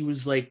Pete, that she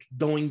was like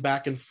going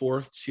back and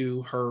forth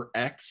to her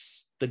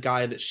ex, the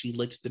guy that she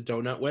licked the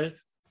donut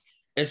with.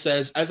 It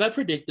says, as I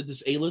predicted,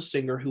 this A-list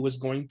singer who was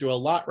going through a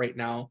lot right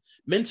now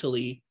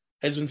mentally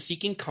has been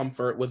seeking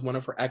comfort with one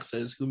of her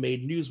exes who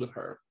made news with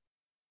her.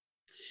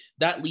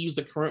 That leaves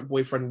the current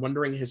boyfriend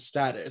wondering his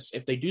status.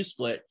 If they do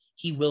split,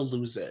 he will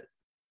lose it.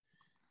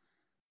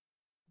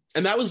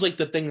 And that was like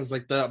the thing, is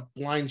like the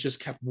blind just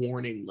kept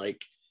warning,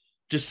 like,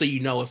 just so you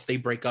know, if they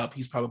break up,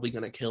 he's probably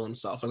going to kill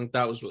himself. I think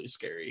that was really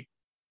scary.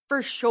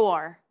 For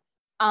sure.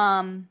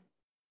 I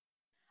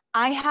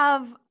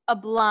have a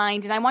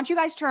blind, and I want you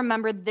guys to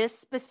remember this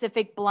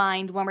specific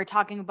blind when we're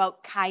talking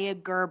about Kaya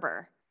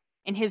Gerber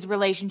and his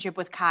relationship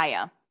with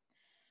Kaya.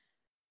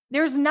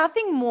 There's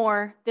nothing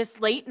more this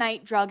late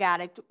night drug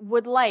addict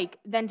would like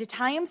than to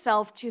tie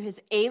himself to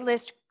his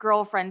A-list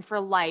girlfriend for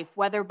life,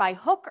 whether by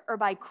hook or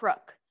by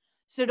crook.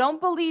 So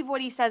don't believe what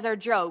he says are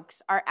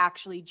jokes are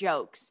actually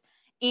jokes.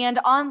 And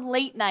on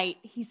late night,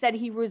 he said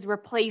he was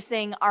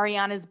replacing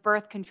Ariana's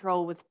birth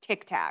control with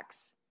Tic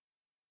Tacs.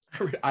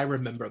 I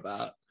remember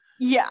that.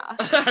 Yeah.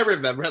 I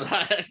remember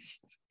that.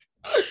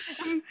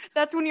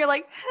 That's when you're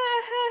like,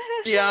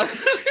 yeah.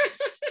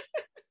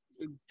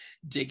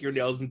 Dig your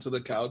nails into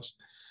the couch.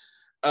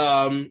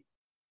 Yeah,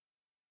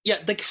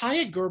 the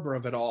Kaya Gerber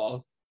of it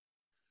all.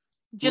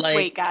 Just like,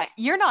 wait, guy.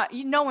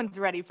 No one's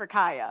ready for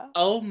Kaya.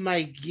 Oh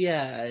my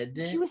God.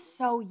 She was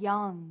so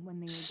young when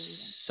they were dating.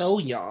 So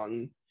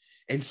young.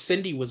 And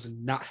Cindy was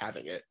not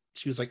having it.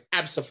 She was like,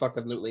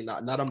 absolutely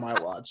not. Not on my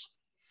watch.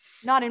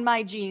 Not in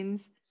my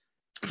jeans.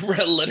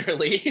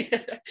 Literally.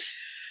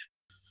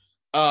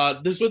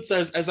 This one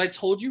says, as I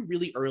told you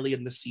really early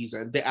in the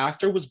season, the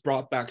actor was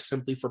brought back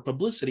simply for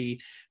publicity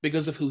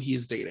because of who he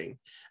is dating.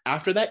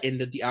 After that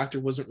ended, the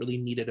actor wasn't really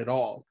needed at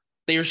all.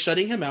 They are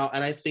shutting him out,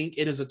 and I think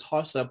it is a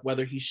toss-up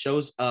whether he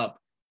shows up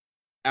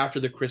after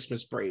the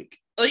Christmas break.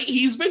 Like,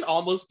 he's been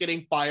almost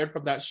getting fired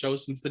from that show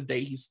since the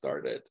day he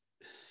started.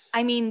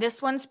 I mean,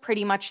 this one's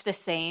pretty much the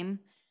same.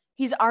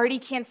 He's already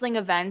canceling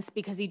events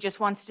because he just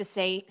wants to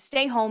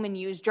stay home and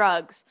use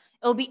drugs.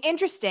 It'll be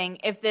interesting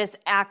if this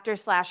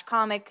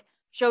actor/comic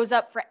shows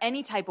up for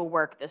any type of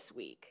work this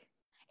week.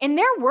 And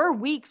there were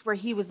weeks where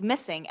he was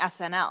missing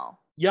SNL.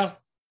 Yeah.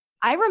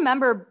 I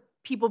remember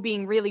people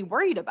being really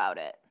worried about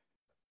it.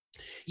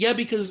 Yeah,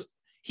 because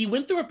he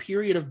went through a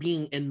period of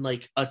being in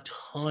like a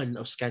ton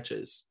of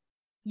sketches.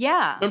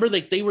 Yeah. Remember,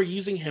 like they were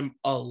using him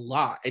a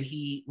lot, and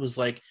he was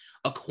like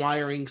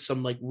acquiring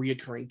some like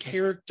reoccurring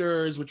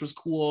characters, which was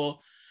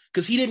cool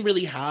because he didn't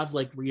really have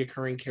like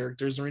reoccurring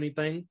characters or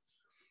anything.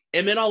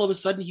 And then all of a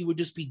sudden he would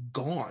just be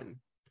gone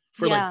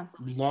for like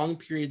long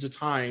periods of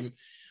time.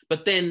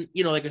 But then,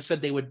 you know, like I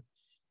said, they would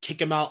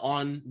kick him out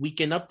on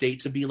Weekend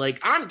Update to be like,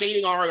 I'm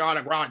dating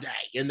Ariana Grande.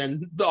 And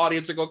then the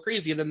audience would go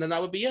crazy. And then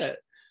that would be it.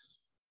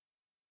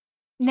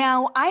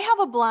 Now, I have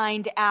a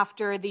blind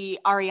after the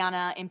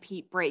Ariana and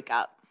Pete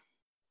breakup.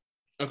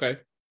 Okay.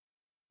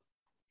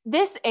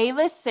 This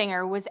A-list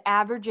singer was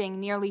averaging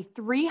nearly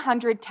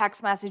 300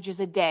 text messages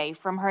a day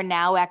from her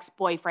now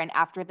ex-boyfriend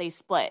after they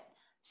split.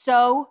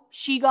 So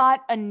she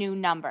got a new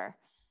number.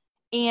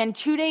 And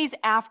 2 days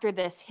after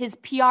this, his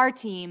PR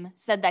team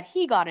said that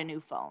he got a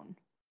new phone.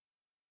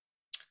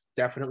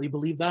 Definitely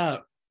believe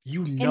that.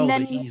 You And know that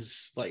then,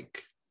 he's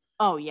like,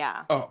 oh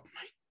yeah. oh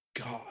my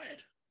God.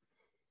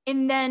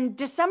 And then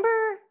December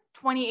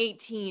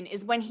 2018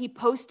 is when he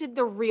posted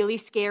the really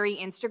scary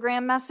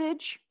Instagram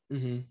message.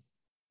 Mm-hmm.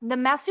 The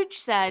message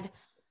said,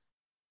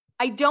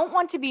 I don't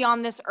want to be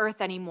on this earth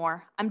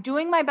anymore. I'm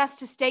doing my best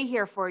to stay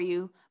here for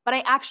you, but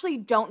I actually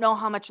don't know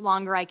how much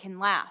longer I can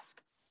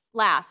last.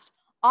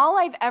 All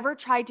I've ever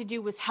tried to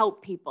do was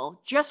help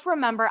people. Just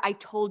remember I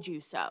told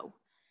you so.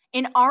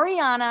 And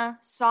Ariana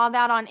saw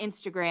that on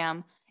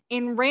Instagram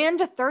and ran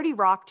to 30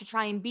 Rock to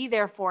try and be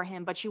there for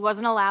him, but she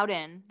wasn't allowed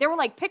in. There were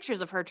like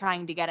pictures of her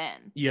trying to get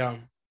in. Yeah.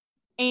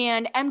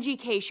 And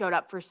MGK showed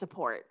up for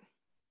support.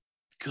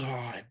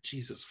 God,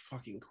 Jesus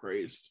fucking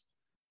Christ.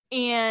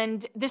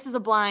 And this is a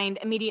blind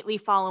immediately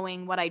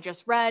following what I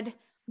just read.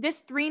 This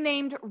 3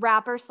 named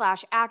rapper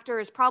 / actor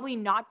is probably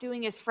not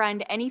doing his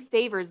friend any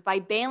favors by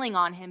bailing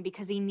on him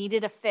because he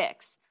needed a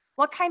fix.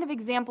 What kind of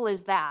example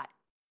is that?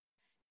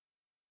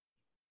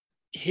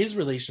 His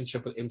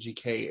relationship with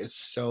MGK is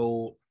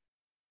so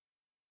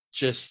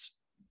just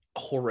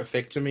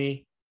horrific to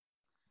me.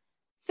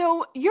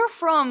 So you're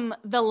from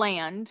the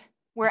land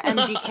where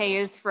MGK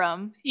is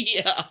from.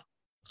 Yeah.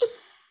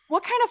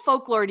 What kind of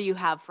folklore do you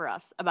have for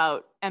us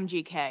about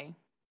MGK?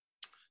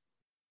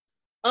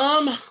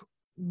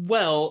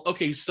 Well,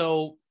 okay,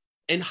 so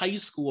in high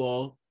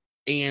school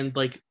and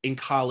like in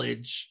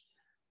college,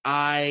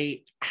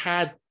 I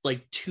had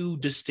like two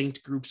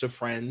distinct groups of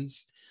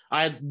friends.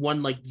 I had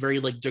one like very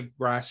like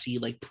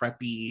Degrassi, like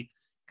preppy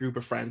group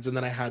of friends, and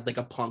then I had like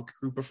a punk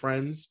group of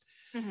friends.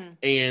 Mm-hmm.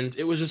 And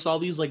it was just all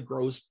these like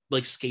gross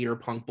like skater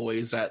punk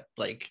boys that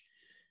like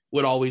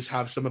would always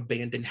have some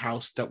abandoned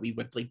house that we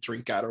would like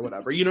drink at or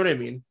whatever. You know what I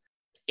mean?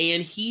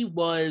 And he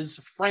was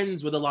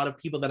friends with a lot of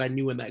people that I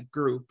knew in that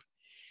group.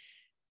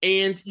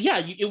 And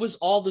yeah, it was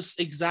all this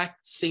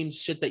exact same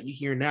shit that you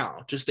hear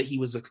now, just that he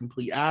was a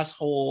complete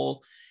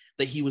asshole,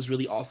 that he was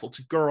really awful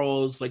to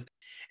girls, like,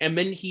 and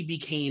then he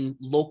became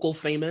local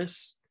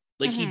famous.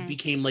 Like he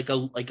became like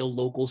a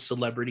local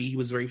celebrity. He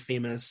was very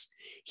famous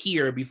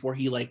here before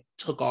he like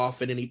took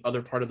off in any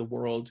other part of the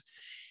world.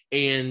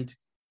 And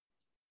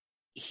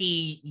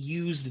he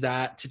used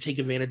that to take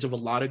advantage of a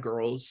lot of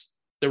girls.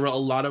 There were a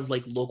lot of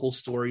like local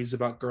stories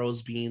about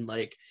girls being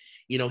like,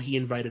 you know, he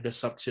invited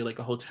us up to like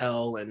a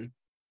hotel and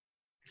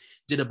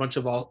did a bunch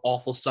of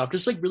awful stuff,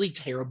 just like really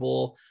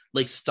terrible,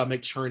 like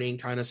stomach churning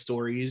kind of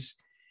stories.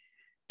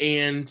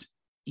 And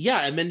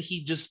yeah, and then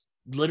he just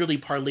literally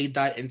parlayed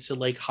that into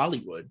like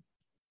Hollywood.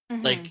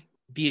 Mm-hmm. Like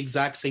the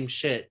exact same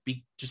shit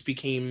just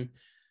became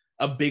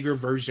a bigger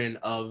version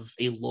of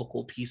a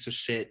local piece of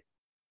shit,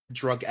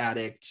 drug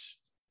addict,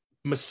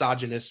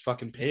 misogynist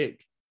fucking pig.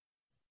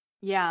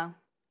 Yeah.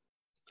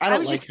 I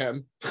don't like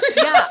him.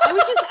 Yeah,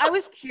 I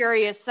was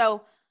curious.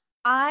 So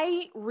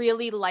I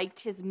really liked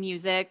his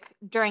music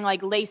during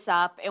like Lace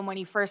Up and when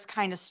he first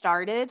kind of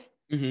started.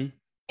 Mm-hmm.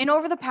 And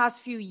over the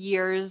past few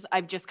years,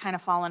 I've just kind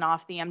of fallen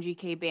off the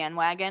MGK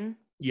bandwagon.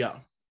 Yeah.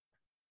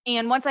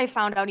 And once I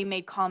found out he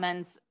made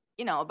comments,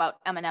 you know, about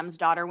Eminem's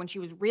daughter when she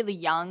was really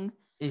young,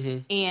 Mm-hmm.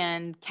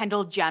 and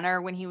Kendall Jenner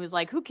when he was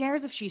like, who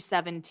cares if she's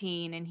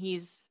 17? And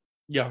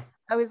yeah.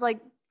 I was like,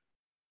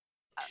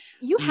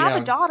 you have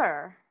a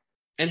daughter.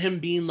 And him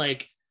being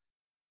like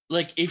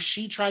if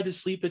she tried to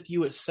sleep with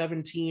you at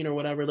 17 or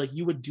whatever, like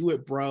you would do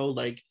it, bro.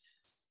 Like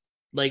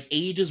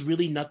age is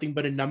really nothing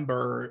but a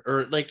number.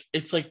 Or like,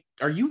 it's like,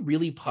 are you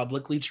really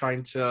publicly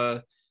trying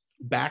to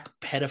back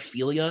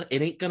pedophilia?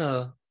 It ain't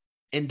gonna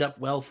end up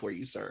well for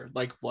you, sir.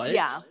 Like, what?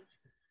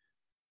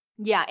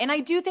 Yeah. And I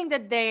do think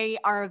that they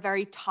are a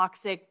very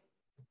toxic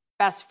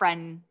best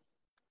friend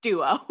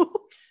duo.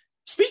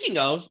 Speaking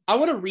of, I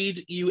want to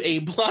read you a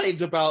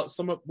blind about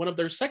one of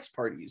their sex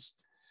parties.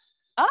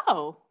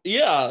 Oh.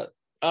 Yeah.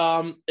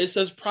 It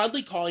says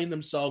proudly calling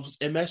themselves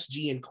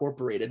MSG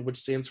Incorporated, which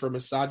stands for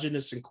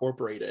Misogynist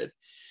Incorporated.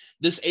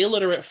 This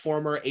illiterate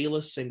former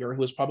A-list singer,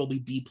 who is probably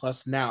B+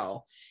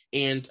 now,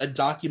 and a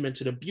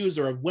documented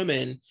abuser of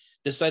women,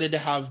 decided to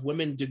have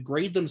women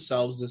degrade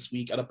themselves this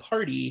week at a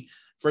party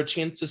for a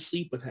chance to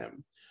sleep with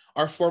him.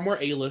 Our former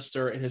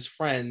A-lister and his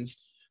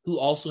friends, who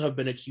also have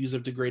been accused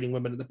of degrading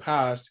women in the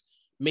past,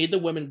 made the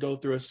women go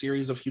through a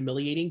series of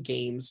humiliating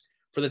games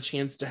for the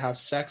chance to have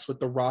sex with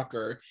the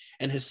rocker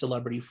and his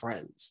celebrity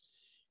friends.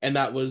 And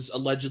that was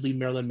allegedly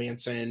Marilyn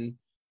Manson,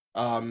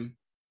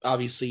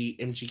 obviously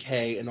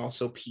MGK, and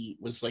also Pete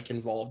was like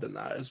involved in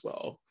that as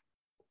well.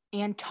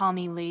 And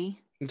Tommy Lee.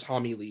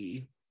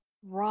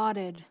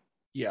 Rotted.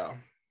 Yeah.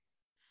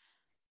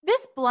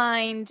 This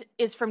blind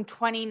is from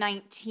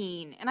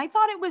 2019, and I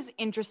thought it was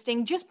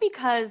interesting just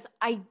because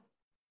I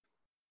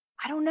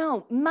don't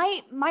know,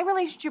 my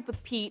relationship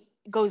with Pete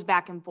goes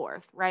back and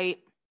forth, right?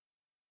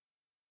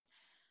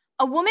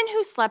 A woman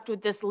who slept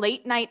with this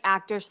late night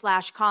actor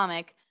 /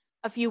 comic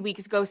a few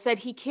weeks ago said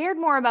he cared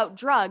more about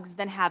drugs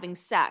than having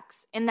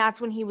sex. And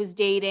that's when he was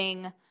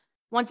dating,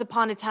 once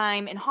upon a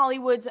time in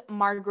Hollywood's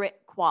Margaret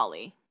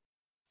Qualley.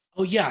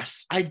 Oh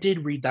yes, I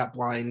did read that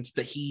blind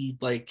that he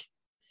like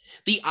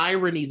the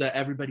irony that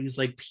everybody's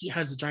like Pete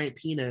has a giant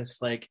penis,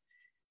 like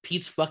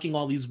Pete's fucking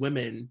all these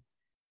women,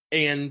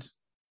 and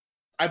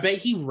I bet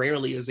he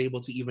rarely is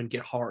able to even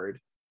get hard.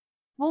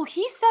 Well,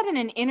 he said in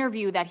an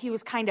interview that he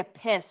was kind of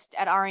pissed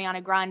at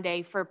Ariana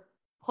Grande for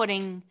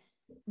putting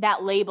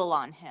that label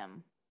on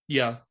him.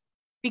 Yeah.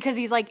 Because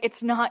he's like,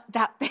 it's not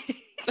that big.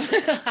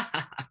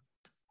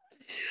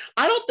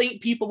 I don't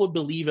think people would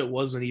believe it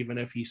wasn't even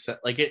if he said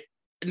like it.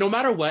 No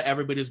matter what,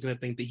 everybody's gonna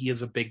think that he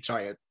has a big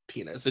giant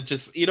penis. It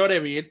just, you know what I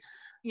mean?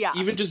 Yeah.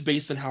 Even just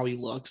based on how he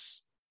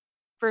looks.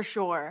 For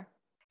sure.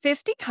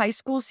 50 high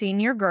school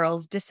senior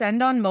girls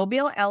descend on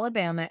Mobile,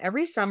 Alabama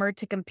every summer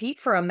to compete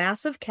for a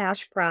massive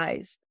cash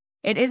prize.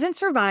 It isn't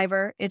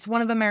Survivor, it's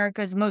one of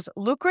America's most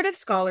lucrative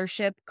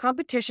scholarship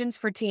competitions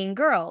for teen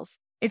girls.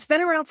 It's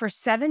been around for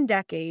 7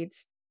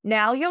 decades.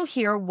 Now you'll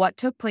hear what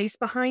took place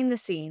behind the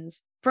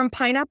scenes. From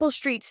Pineapple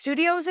Street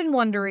Studios in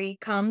Wondery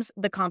comes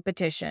the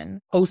competition.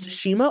 Host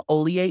Shima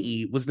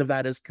Oliei was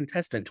Nevada's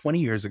contestant 20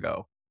 years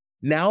ago.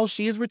 Now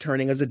she is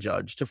returning as a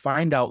judge to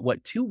find out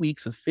what 2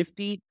 weeks of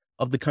 50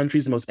 of the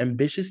country's most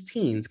ambitious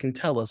teens can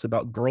tell us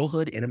about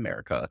girlhood in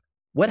America.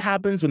 What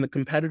happens when the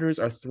competitors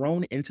are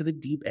thrown into the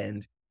deep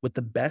end with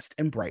the best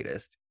and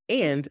brightest,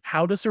 and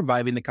how does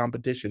surviving the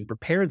competition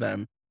prepare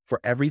them for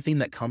everything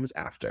that comes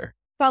after?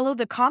 Follow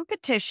the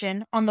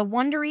competition on the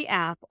Wondery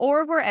app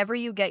or wherever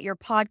you get your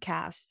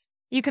podcasts.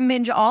 You can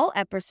binge all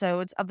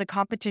episodes of the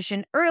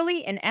competition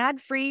early and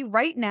ad-free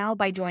right now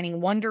by joining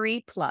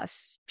Wondery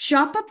Plus.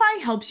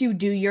 Shopify helps you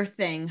do your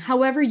thing,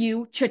 however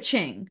you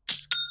cha-ching.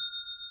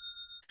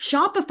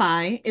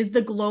 Shopify is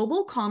the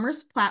global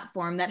commerce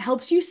platform that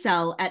helps you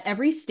sell at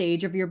every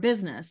stage of your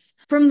business.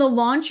 From the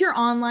launch your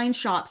online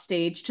shop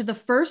stage to the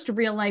first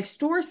real-life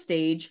store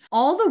stage,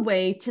 all the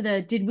way to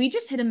the did we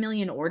just hit a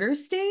million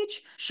orders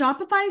stage,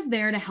 Shopify's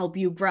there to help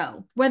you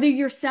grow. Whether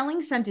you're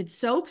selling scented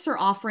soaps or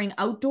offering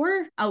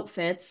outdoor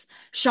outfits,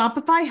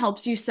 Shopify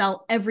helps you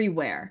sell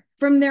everywhere.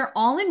 From their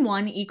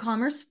all-in-one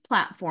e-commerce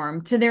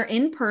platform to their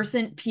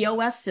in-person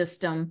POS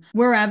system,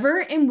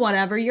 wherever and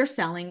whatever you're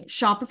selling,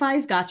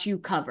 Shopify's got you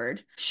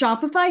covered.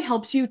 Shopify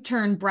helps you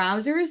turn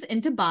browsers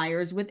into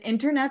buyers with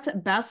internet's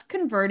best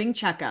converting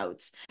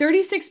checkouts,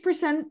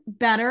 36%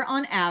 better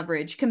on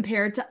average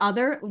compared to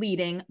other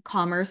leading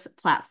commerce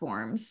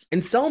platforms.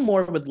 And sell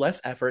more with less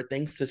effort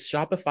thanks to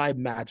Shopify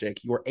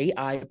Magic, your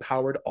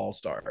AI-powered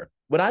all-star.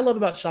 What I love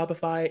about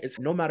Shopify is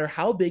no matter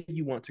how big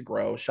you want to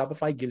grow,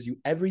 Shopify gives you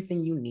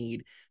everything you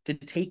need to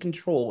take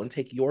control and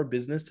take your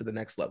business to the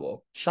next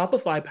level.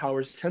 Shopify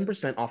powers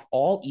 10% off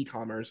all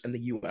e-commerce in the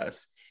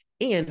US,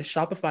 and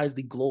Shopify is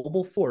the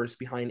global force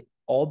behind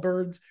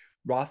Allbirds,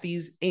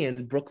 Rothy's,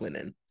 and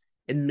Brooklinen,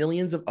 and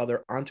millions of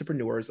other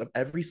entrepreneurs of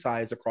every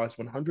size across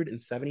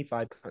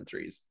 175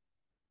 countries.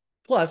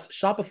 Plus,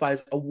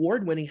 Shopify's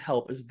award-winning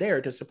help is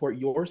there to support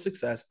your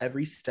success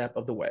every step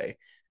of the way,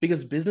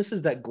 because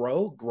businesses that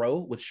grow, grow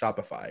with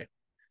Shopify.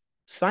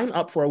 Sign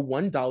up for a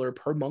 $1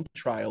 per month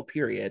trial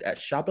period at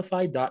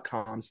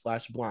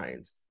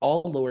shopify.com/blinds,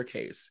 all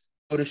lowercase.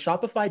 Go to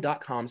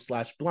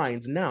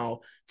shopify.com/blinds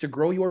now to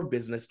grow your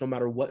business no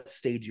matter what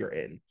stage you're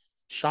in.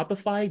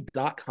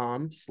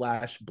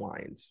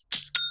 Shopify.com/blinds.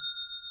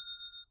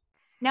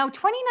 Now,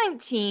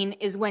 2019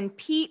 is when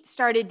Pete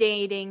started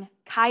dating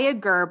Kaya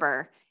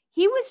Gerber.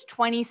 He was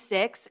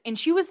 26 and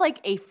she was like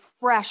a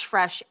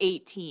fresh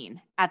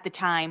 18 at the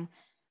time.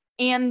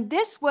 And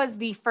this was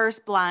the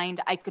first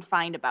blind I could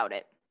find about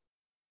it.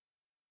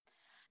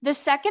 The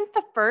second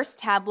the first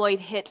tabloid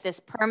hit this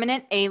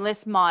permanent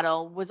A-list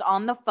model was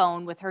on the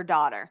phone with her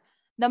daughter.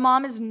 The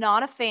mom is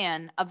not a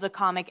fan of the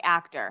comic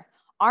actor.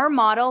 Our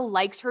model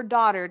likes her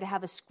daughter to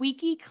have a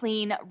squeaky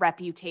clean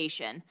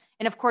reputation.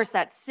 And of course,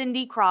 that's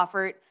Cindy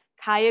Crawford,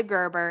 Kaya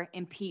Gerber,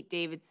 and Pete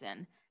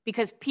Davidson,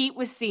 because Pete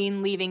was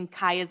seen leaving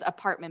Kaya's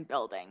apartment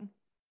building.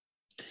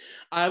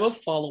 I have a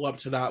follow-up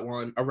to that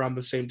one around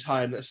the same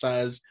time that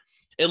says,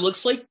 it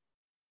looks like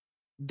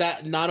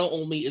that not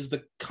only is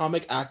the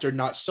comic actor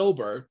not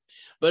sober,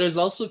 but is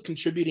also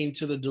contributing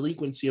to the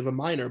delinquency of a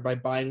minor by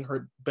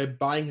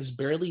buying his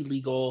barely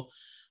legal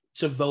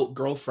to vote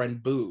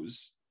girlfriend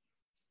booze.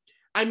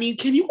 I mean,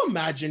 can you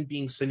imagine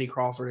being Cindy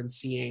Crawford and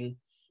seeing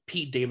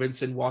Pete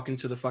Davidson walk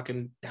into the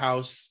fucking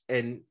house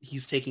and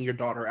he's taking your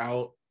daughter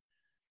out?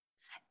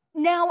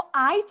 Now,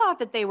 I thought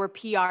that they were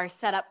PR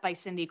set up by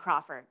Cindy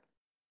Crawford.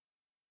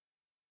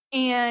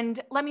 And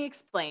let me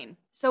explain.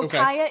 So Okay.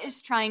 Kaya is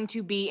trying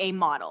to be a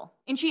model,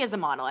 and she is a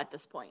model at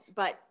this point.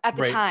 But at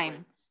the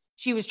time,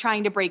 she was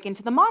trying to break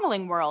into the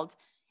modeling world.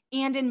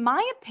 And in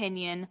my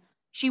opinion,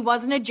 she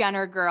wasn't a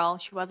Jenner girl.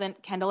 She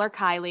wasn't Kendall or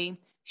Kylie.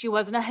 She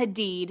wasn't a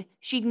Hadid.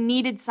 She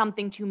needed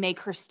something to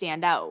make her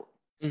stand out.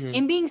 Mm-hmm.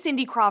 In being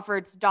Cindy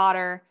Crawford's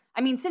daughter,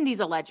 I mean,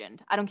 Cindy's a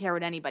legend. I don't care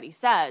what anybody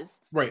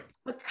says. Right.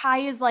 But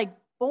Kaya's like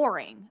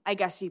boring, I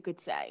guess you could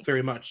say.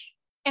 Very much.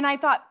 And I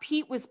thought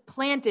Pete was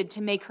planted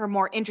to make her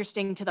more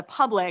interesting to the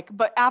public.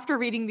 But after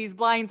reading these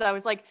blinds, I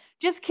was like,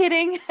 just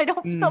kidding. I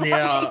don't feel that way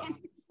Yeah. anymore.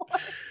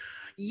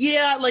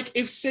 Yeah, like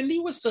if Cindy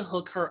was to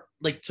hook her,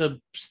 like to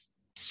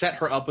set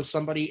her up with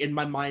somebody, in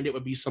my mind, it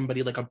would be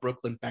somebody like a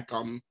Brooklyn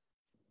Beckham.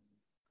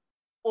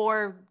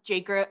 Or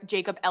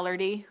Jacob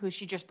Ellerdy, who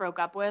she just broke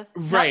up with.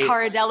 Right. Not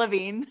Cara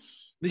Delevingne.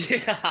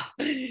 Yeah.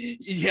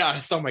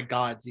 Yes. Oh my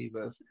God,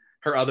 Jesus.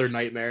 Her other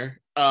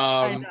nightmare.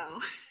 I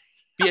know.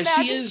 Yeah,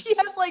 she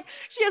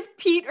has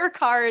Pete or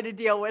Cara to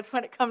deal with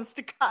when it comes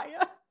to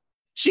Kaya.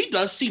 She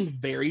does seem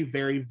very,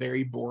 very,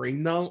 very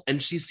boring though.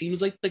 And she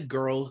seems like the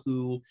girl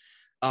who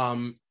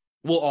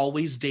will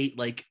always date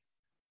like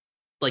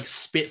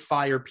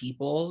spitfire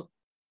people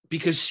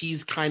because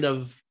she's kind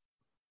of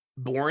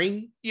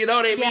boring. You know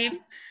what I mean?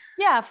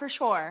 Yeah, for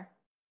sure.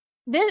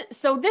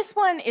 This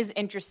one is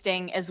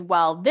interesting as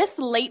well. This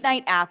late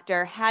night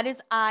actor had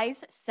his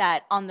eyes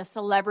set on the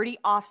celebrity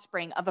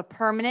offspring of a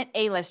permanent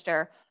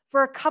A-lister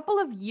for a couple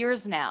of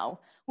years now,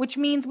 which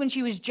means when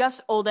she was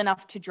just old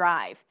enough to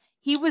drive.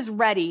 He was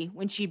ready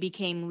when she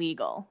became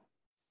legal.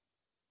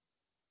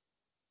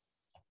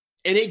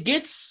 And it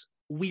gets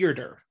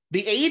weirder.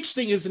 The age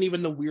thing isn't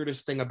even the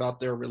weirdest thing about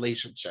their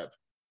relationship.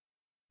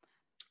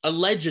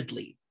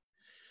 Allegedly,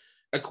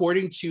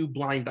 according to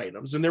blind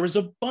items, and there was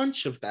a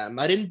bunch of them.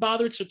 I didn't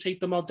bother to take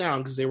them all down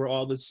because they were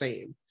all the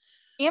same.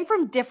 And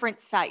from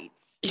different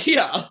sites.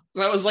 Yeah.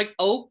 So I was like,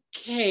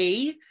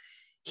 okay.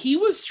 He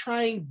was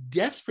trying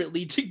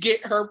desperately to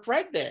get her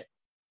pregnant.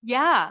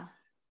 Yeah.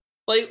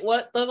 Like,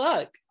 what the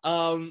fuck?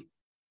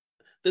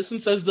 This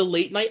one says the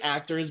late night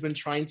actor has been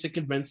trying to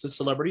convince the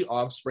celebrity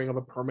offspring of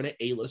a permanent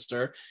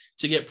A-lister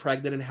to get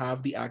pregnant and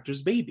have the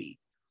actor's baby.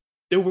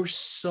 There were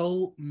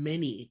so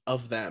many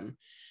of them.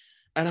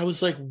 And I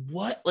was like,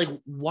 what? Like,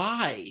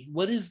 why?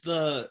 What is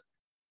the...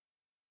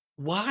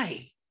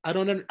 Why? I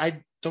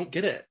don't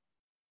get it.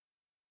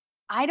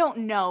 I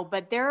don't know,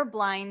 but there are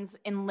blinds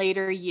in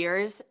later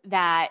years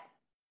that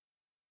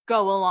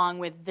go along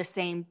with the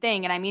same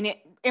thing. And I mean, it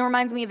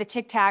reminds me of the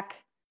Tic Tac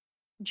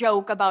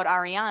joke about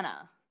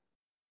Ariana.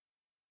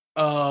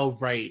 Oh,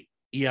 right.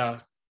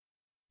 Yeah.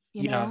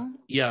 You know?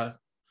 Yeah.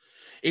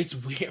 It's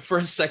weird. For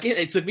a second,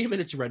 it took me a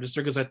minute to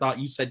register because I thought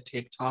you said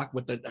TikTok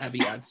with the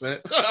heavy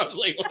accent. I was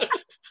like, what?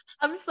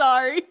 I'm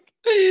sorry.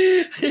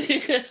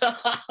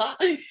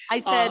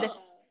 I said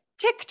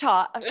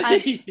TikTok.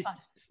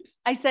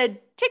 I said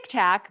Tic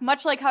Tac,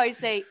 much like how I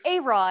say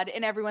A-Rod,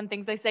 and everyone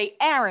thinks I say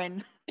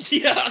Aaron.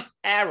 Yeah,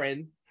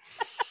 Aaron.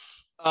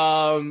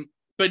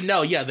 But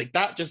no, yeah, like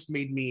that just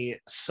made me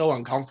so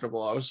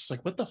uncomfortable. I was just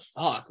like, what the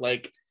fuck?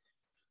 Like,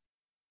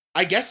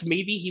 I guess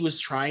maybe he was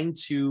trying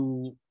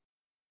to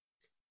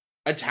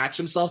attach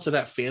himself to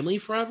that family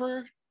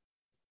forever.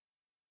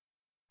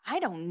 I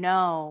don't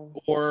know.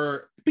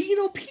 But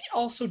Pete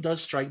also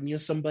does strike me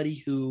as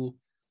somebody who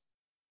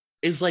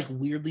is like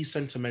weirdly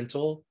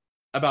sentimental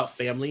about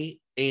family,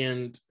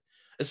 and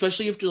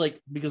especially after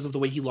because of the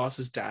way he lost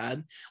his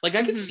dad. Like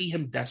I could see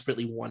him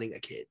desperately wanting a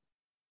kid.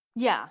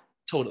 Yeah.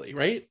 Totally,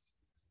 right?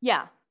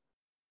 Yeah.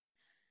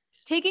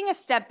 Taking a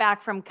step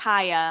back from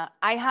Kaya,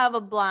 I have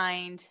a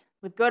blind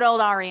with good old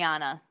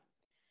Ariana.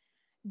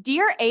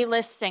 Dear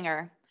A-list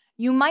singer,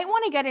 you might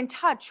want to get in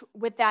touch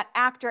with that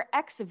actor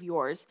ex of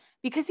yours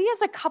because he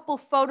has a couple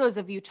photos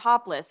of you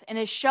topless and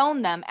has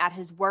shown them at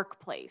his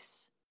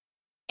workplace.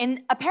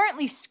 And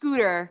apparently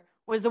Scooter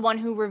was the one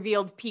who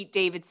revealed Pete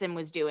Davidson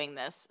was doing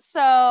this.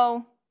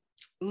 So,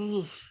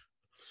 oof.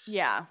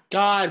 Yeah.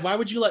 God, why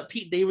would you let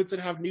Pete Davidson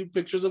have nude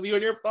pictures of you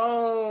on your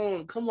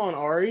phone? Come on,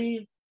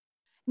 Ari.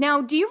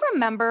 Now, do you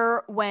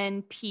remember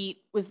when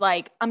Pete was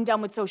like, I'm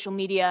done with social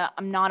media.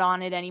 I'm not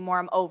on it anymore.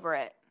 I'm over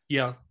it.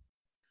 Yeah.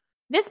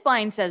 This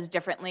blind says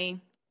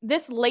differently.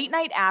 This late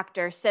night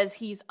actor says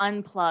he's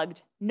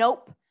unplugged.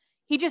 Nope.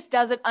 He just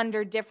does it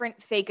under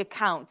different fake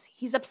accounts.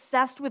 He's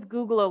obsessed with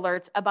Google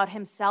alerts about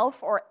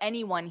himself or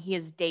anyone he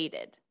has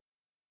dated.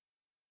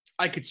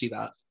 I could see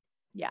that.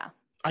 Yeah.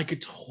 I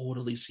could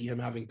totally see him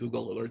having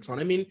Google alerts on.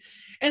 I mean,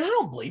 and I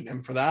don't blame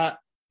him for that.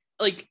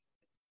 Like,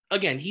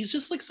 again, he's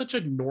just like such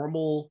a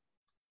normal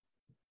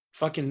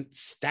fucking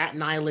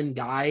Staten Island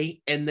guy.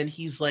 And then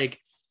he's like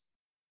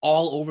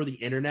all over the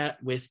internet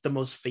with the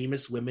most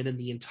famous women in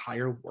the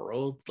entire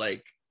world.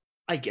 Like,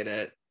 I get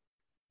it.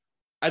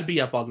 I'd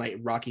be up all night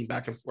rocking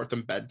back and forth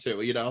in bed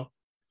too, you know?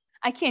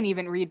 I can't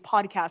even read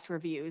podcast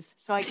reviews,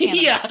 so I can't.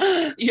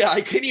 Yeah,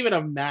 I couldn't even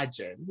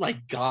imagine. My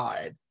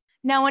God.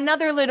 Now,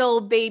 another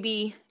little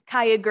baby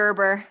Kaya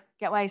Gerber.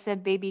 Get why I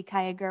said baby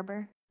Kaya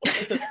Gerber?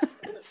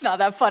 It's not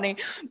that funny.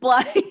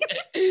 Blind.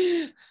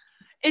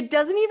 It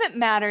doesn't even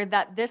matter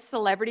that this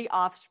celebrity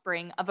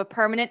offspring of a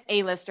permanent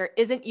A-lister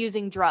isn't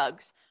using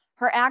drugs.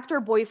 Her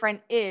actor boyfriend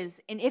is,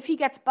 and if he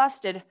gets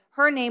busted,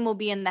 her name will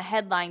be in the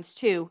headlines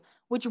too,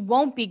 which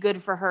won't be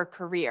good for her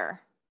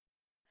career.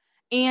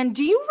 And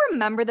do you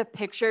remember the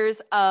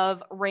pictures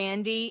of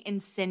Randy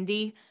and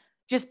Cindy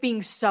just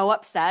being so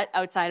upset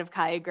outside of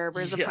Kaya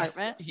Gerber's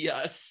apartment?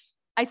 Yes.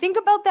 I think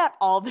about that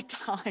all the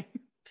time.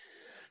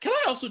 Can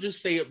I also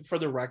just say for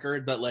the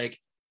record that, like,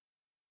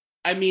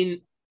 I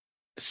mean,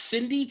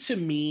 Cindy, to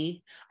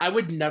me, I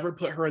would never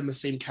put her in the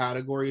same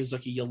category as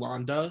like a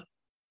Yolanda,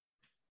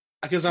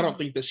 because I don't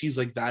think that she's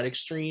like that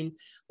extreme.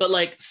 But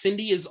like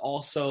Cindy is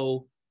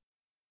also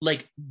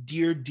like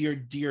dear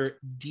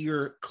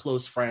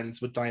close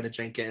friends with Diana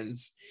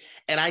Jenkins.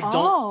 And I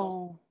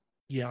don't,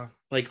 yeah,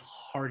 like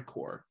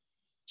hardcore.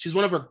 She's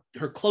one of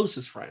her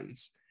closest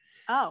friends.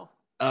 Oh.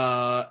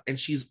 And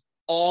she's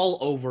all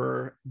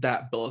over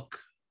that book,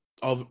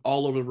 of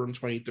all over Room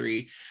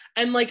 23.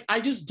 And like, I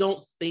just don't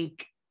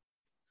think,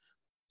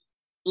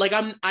 like,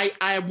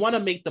 I want to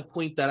make the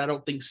point that I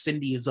don't think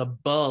Cindy is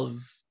above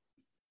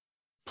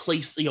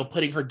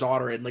putting her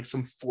daughter in like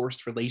some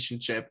forced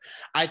relationship.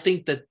 I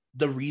think that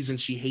the reason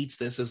she hates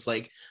this is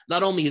like,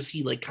 not only is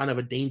he like kind of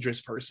a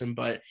dangerous person,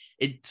 but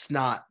it's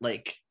not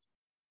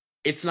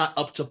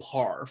up to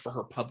par for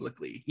her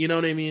publicly. You know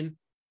what I mean?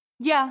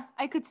 Yeah,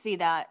 I could see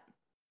that.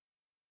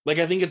 Like,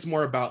 I think it's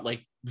more about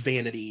like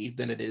vanity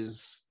than it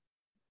is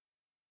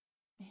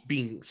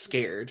being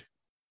scared.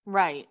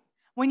 Right.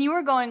 When you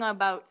were going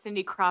about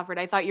Cindy Crawford,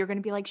 I thought you were going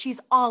to be like, she's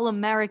all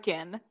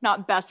American,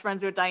 not best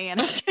friends with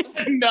Diana.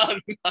 No.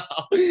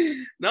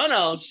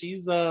 She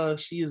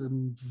is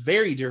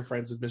very dear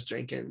friends with Miss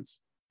Jenkins.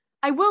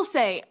 I will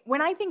say,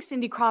 when I think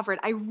Cindy Crawford,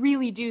 I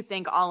really do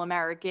think all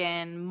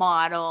American,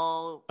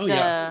 model,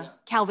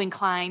 Calvin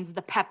Klein's,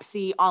 the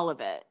Pepsi, all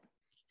of it.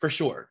 For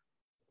sure.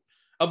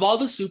 Of all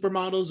the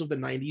supermodels of the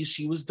 90s,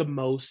 she was the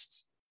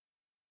most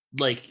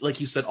like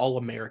you said, all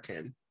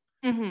American.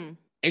 Mm-hmm.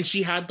 And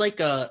she had like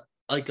a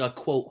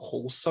quote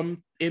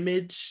wholesome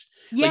image.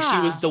 Yeah. Like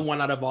she was the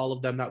one out of all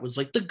of them that was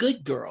like the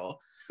good girl.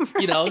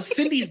 Right. You know,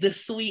 Cindy's the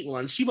sweet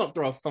one. She won't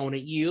throw a phone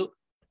at you.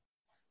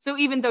 So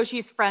even though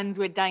she's friends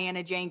with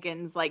Diana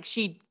Jenkins, like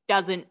she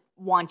doesn't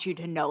want you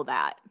to know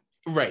that.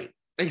 Right.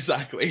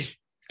 Exactly.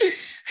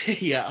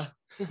 Yeah.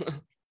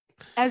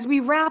 As we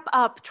wrap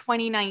up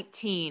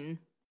 2019,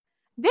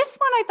 this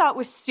one I thought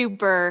was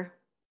super,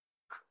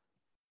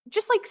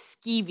 just like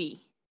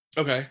skeevy.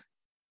 Okay.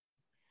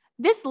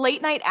 This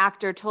late night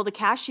actor told a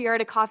cashier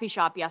at a coffee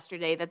shop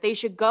yesterday that they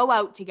should go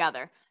out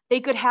together. They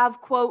could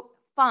have, quote,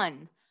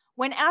 fun.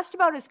 When asked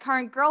about his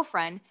current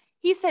girlfriend,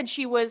 he said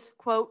she was,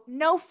 quote,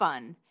 no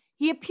fun.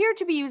 He appeared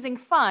to be using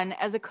fun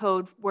as a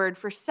code word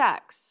for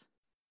sex.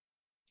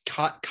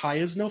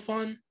 Kaya's no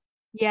fun?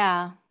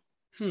 Yeah.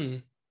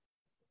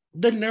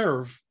 The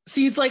nerve.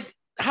 See, it's like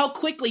how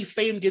quickly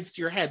fame gets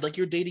to your head. Like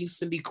you're dating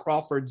Cindy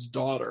Crawford's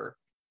daughter.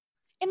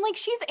 And like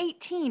she's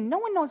 18. No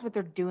one knows what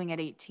they're doing at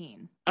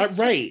 18.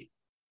 Right.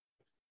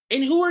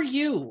 And who are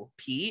you,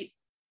 Pete?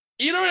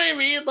 You know what I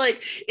mean?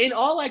 Like, in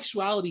all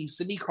actuality,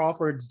 Cindy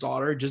Crawford's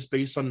daughter, just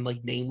based on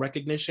like name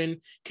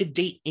recognition, could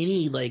date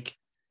any like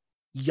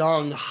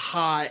young,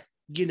 hot,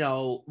 you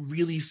know,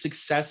 really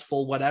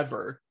successful,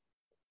 whatever.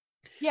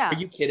 Yeah. Are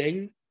you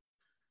kidding?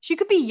 She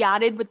could be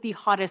yachted with the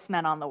hottest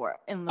men on the world.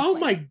 Oh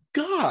my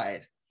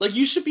God. Like,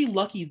 you should be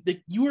lucky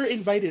that you were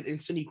invited in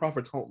Cindy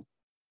Crawford's home.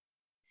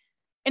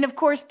 And of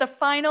course, the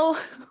final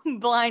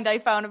blind I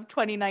found of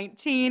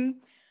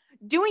 2019.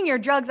 Doing your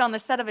drugs on the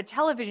set of a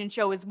television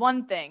show is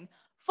one thing.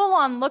 Full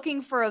on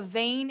looking for a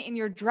vein in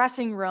your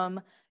dressing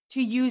room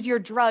to use your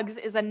drugs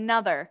is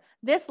another.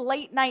 This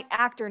late night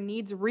actor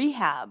needs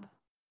rehab.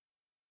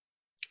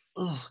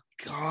 Oh,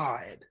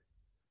 God.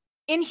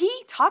 And he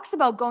talks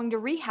about going to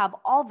rehab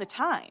all the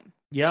time.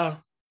 Yeah.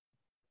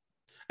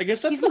 I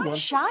guess that's He's not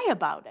shy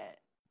about it.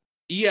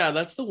 Yeah,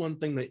 that's the one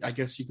thing that I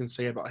guess you can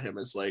say about him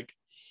is like,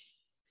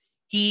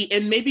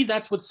 and maybe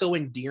that's what's so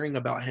endearing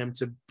about him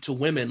to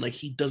women. Like,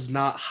 he does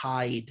not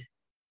hide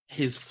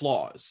his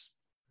flaws.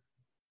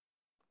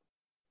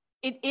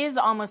 It is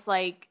almost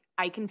like,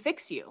 I can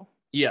fix you.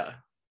 Yeah.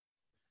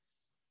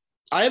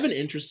 I have an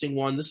interesting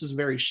one. This is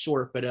very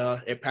short, but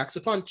it packs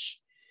a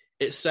punch.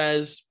 It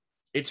says,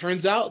 it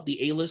turns out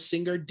the A-list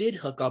singer did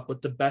hook up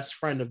with the best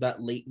friend of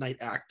that late night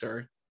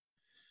actor.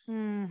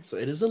 So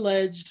it is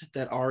alleged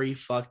that Ari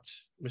fucked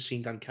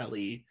Machine Gun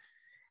Kelly.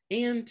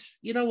 And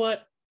you know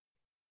what?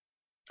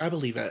 I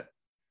believe it.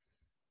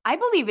 I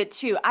believe it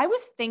too. I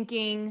was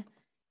thinking,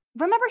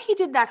 remember he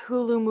did that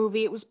Hulu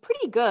movie? It was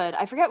pretty good.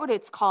 I forget what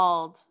it's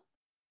called.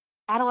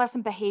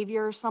 Adolescent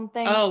Behavior or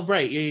something. Oh,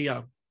 right.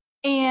 Yeah.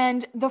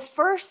 And the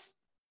first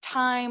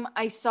time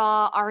I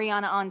saw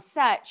Ariana on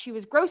set, she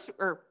was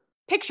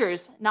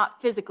pictures,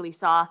 not physically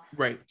saw.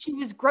 Right. She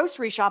was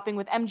grocery shopping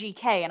with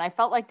MGK, and I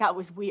felt like that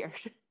was weird.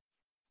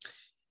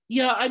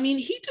 Yeah, I mean,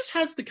 he just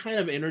has the kind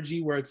of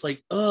energy where it's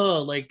like,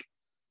 like,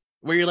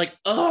 where you're like,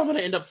 I'm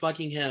gonna end up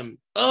fucking him.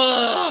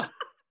 God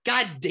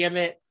damn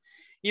it.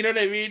 You know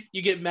what I mean?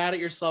 You get mad at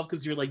yourself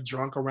because you're like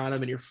drunk around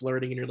him and you're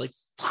flirting and you're like,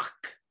 fuck.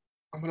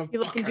 You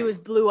look into his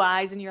blue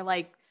eyes and you're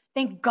like,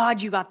 thank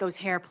God you got those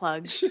hair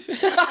plugs.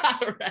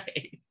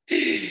 Right.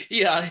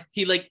 Yeah.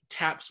 He like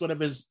taps one of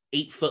his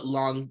 8-foot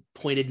long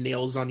pointed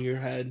nails on your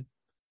head.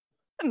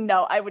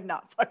 No, I would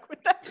not fuck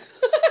with that.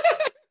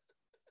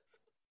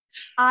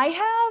 I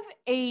have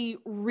a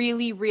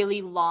really,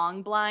 really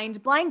long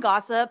blind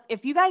gossip.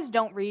 If you guys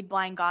don't read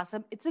Blind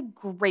Gossip, it's a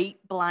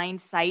great blind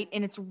site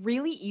and it's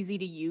really easy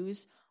to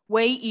use,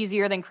 way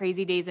easier than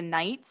Crazy Days and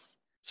Nights.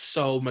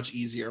 So much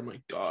easier. Oh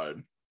my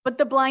God. But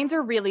the blinds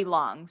are really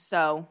long,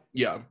 so.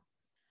 Yeah.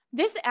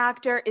 This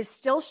actor is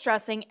still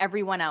stressing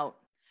everyone out.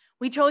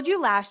 We told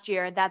you last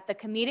year that the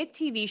comedic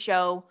TV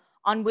show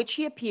on which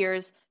he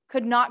appears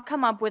could not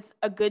come up with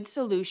a good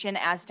solution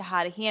as to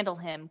how to handle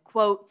him.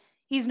 Quote,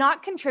 he's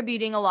not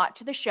contributing a lot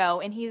to the show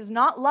and he is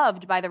not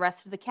loved by the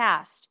rest of the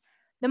cast.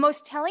 The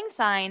most telling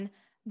sign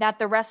that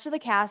the rest of the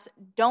cast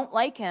don't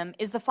like him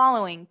is the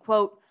following,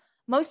 quote,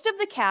 most of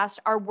the cast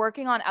are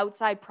working on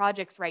outside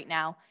projects right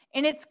now,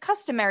 and it's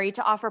customary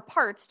to offer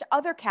parts to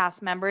other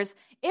cast members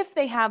if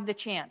they have the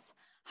chance.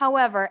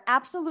 However,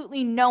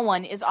 absolutely no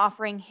one is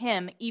offering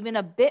him even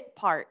a bit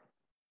part.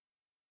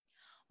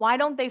 Why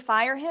don't they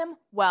fire him?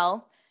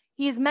 Well,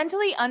 he is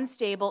mentally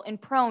unstable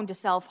and prone to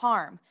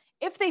self-harm.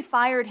 If they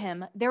fired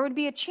him, there would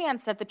be a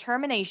chance that the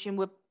termination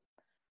would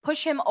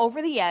push him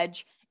over the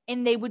edge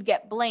and they would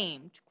get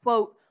blamed.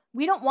 Quote,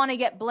 we don't want to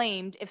get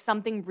blamed if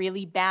something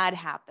really bad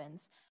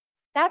happens.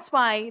 That's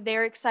why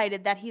they're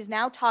excited that he's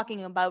now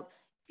talking about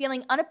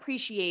feeling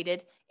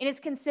unappreciated and is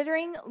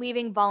considering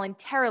leaving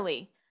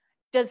voluntarily.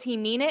 Does he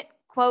mean it?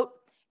 Quote,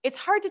 it's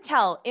hard to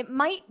tell. It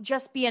might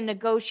just be a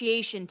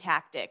negotiation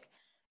tactic.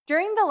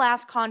 During the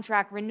last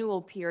contract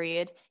renewal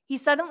period, he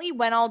suddenly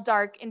went all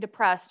dark and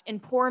depressed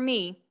and poor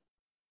me,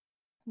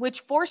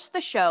 which forced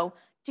the show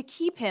to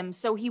keep him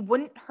so he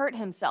wouldn't hurt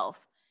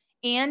himself.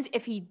 And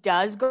if he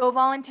does go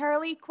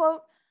voluntarily,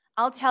 quote,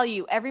 I'll tell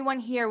you, everyone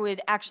here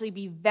would actually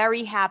be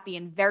very happy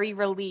and very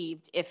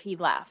relieved if he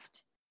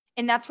left.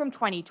 And that's from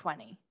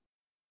 2020.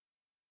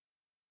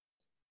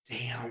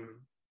 Damn.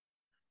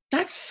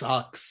 That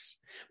sucks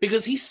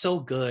because he's so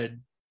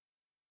good.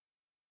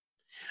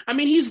 I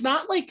mean, he's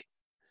not like,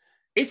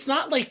 it's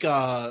not like,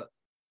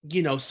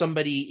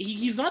 somebody,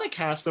 he's not a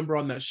cast member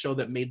on that show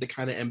that made the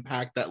kind of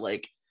impact that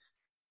like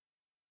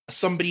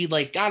somebody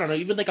like, I don't know,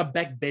 even like a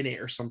Beck Bennett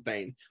or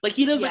something. Like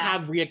he doesn't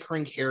have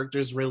reoccurring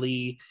characters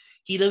really.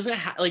 He doesn't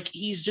have, like,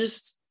 he's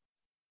just,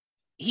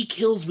 he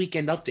kills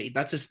Weekend Update.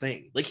 That's his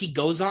thing. Like he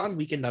goes on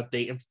Weekend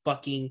Update and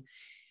fucking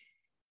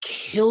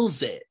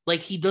kills it.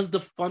 Like he does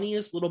the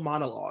funniest little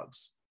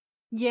monologues.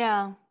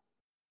 Yeah.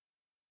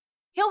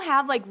 He'll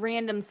have like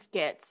random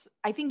skits.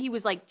 I think he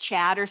was like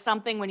Chad or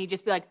something when he'd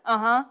just be like,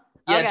 Yeah,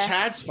 okay.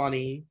 Chad's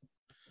funny.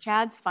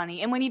 Chad's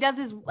funny. And when he does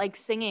his like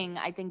singing,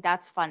 I think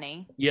that's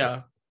funny.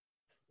 Yeah.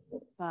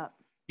 But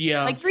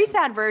yeah. Like Three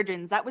Sad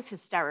Virgins, that was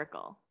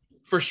hysterical.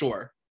 For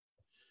sure.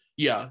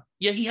 Yeah.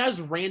 Yeah, he has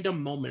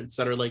random moments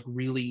that are like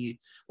really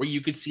where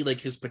you could see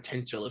like his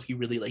potential if he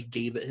really like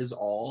gave it his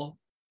all.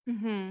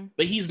 Mm-hmm.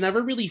 But he's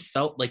never really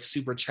felt like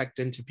super checked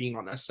into being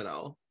on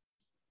SNL.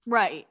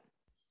 Right.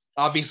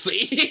 Obviously,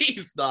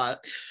 he's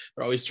not.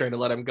 They're always trying to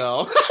let him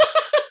go.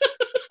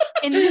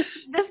 And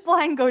this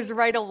line goes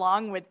right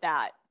along with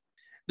that.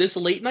 This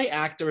late night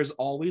actor is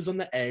always on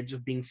the edge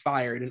of being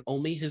fired, and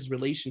only his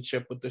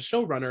relationship with the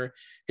showrunner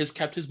has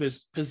kept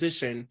his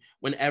position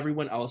when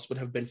everyone else would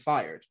have been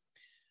fired.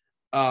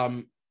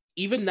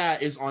 Even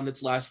that is on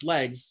its last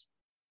legs,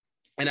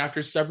 and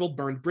after several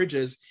burned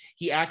bridges,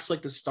 he acts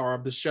like the star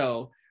of the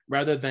show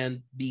rather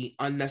than the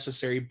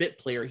unnecessary bit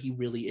player he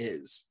really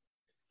is.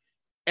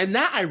 And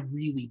that I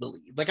really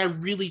believe. Like, I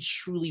really,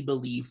 truly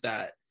believe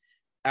that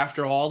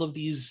after all of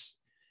these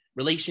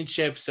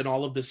relationships and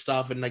all of this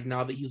stuff, and like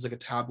now that he's like a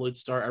tabloid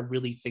star, I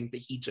really think that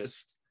he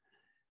just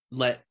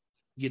let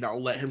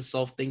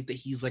himself think that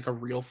he's like a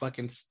real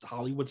fucking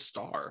Hollywood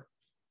star.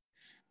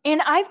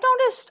 And I've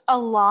noticed a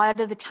lot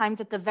of the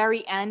times at the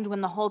very end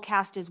when the whole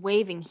cast is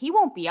waving, he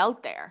won't be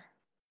out there.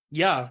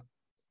 Yeah.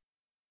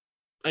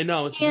 I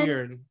know, it's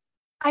weird.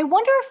 I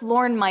wonder if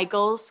Lorne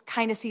Michaels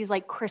kind of sees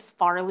like Chris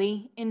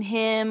Farley in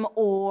him,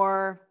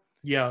 or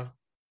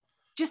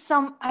just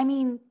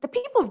the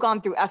people who've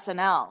gone through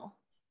SNL,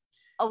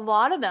 a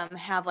lot of them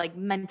have like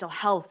mental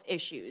health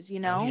issues, you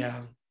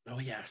know? Oh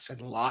yes,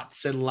 and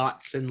lots and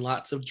lots and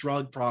lots of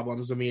drug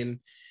problems. I mean,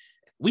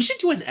 we should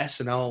do an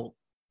SNL.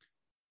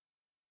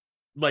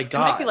 My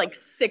God, it might be like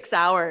 6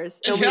 hours.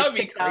 That'd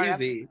be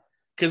crazy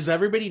because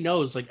everybody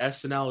knows like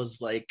SNL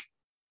is like,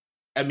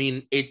 I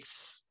mean,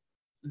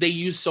 they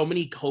use so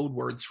many code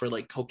words for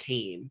like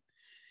cocaine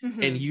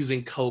and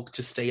using coke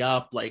to stay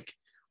up, like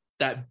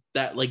that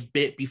like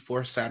bit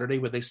before Saturday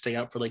where they stay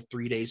up for like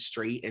 3 days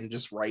straight and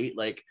just write,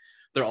 like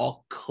they're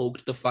all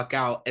coked the fuck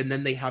out, and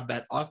then they have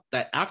that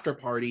after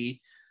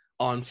party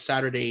on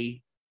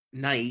Saturday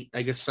night,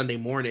 I guess Sunday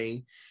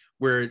morning,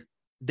 where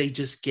they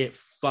just get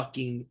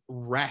fucking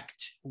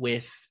wrecked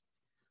with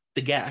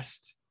the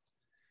guest.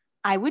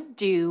 I would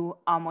do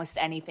almost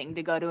anything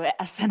to go to an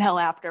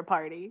SNL after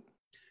party.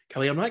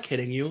 Kelly, I'm not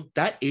kidding you.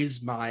 That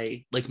is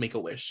my like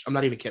Make-A-Wish. I'm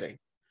not even kidding.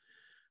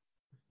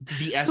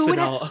 The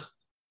SNL.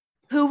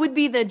 Who would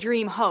be the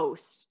dream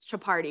host to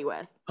party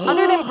with?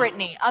 Other than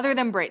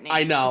Britney.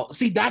 I know.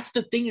 See, that's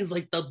the thing, is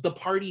like the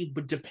party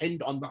would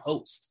depend on the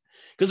host.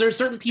 Because there are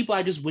certain people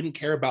I just wouldn't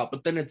care about.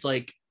 But then it's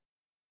like,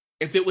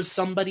 if it was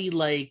somebody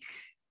like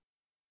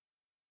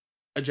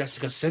a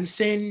Jessica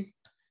Simpson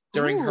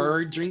during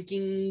her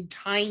drinking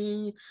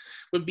time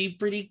would be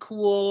pretty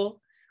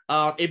cool.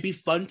 It'd be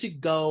fun to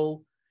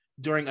go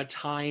during a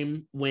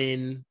time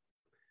when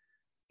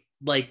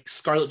like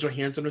Scarlett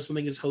Johansson or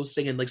something is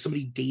hosting and like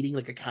somebody dating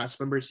like a cast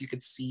member so you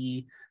could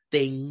see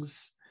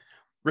things.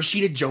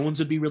 Rashida Jones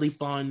would be really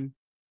fun.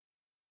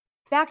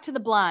 Back to the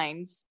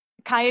blinds.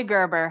 Kaya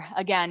Gerber,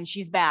 again,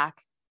 she's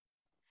back.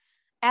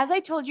 As I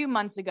told you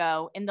months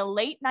ago, in the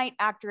late night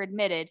actor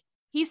admitted,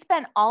 he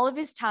spent all of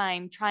his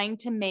time trying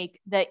to make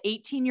the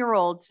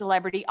 18-year-old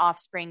celebrity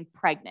offspring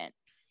pregnant.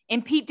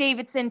 And Pete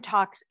Davidson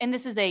talks, and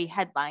this is a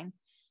headline,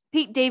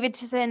 Pete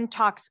Davidson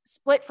talks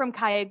split from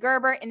Kaya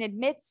Gerber and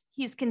admits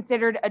he's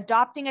considered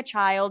adopting a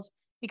child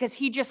because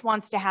he just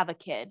wants to have a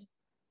kid.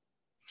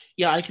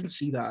 Yeah, I can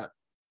see that.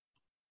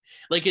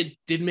 Like, it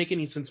didn't make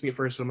any sense to me at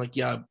first. I'm like,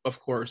 yeah, of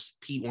course,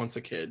 Pete wants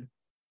a kid.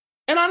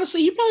 And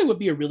honestly, he probably would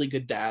be a really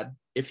good dad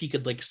if he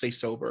could, like, stay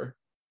sober.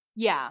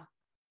 Yeah.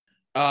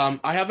 I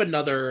have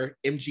another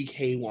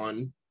MGK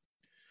one.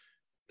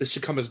 This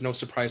should come as no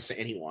surprise to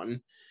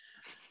anyone.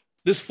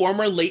 This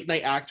former late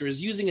night actor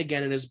is using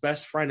again, and his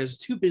best friend is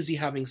too busy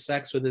having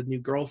sex with a new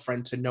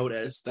girlfriend to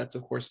notice. That's,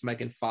 of course,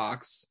 Megan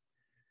Fox.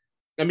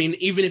 I mean,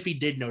 even if he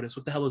did notice,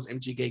 what the hell is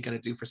MGK going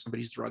to do for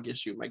somebody's drug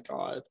issue? My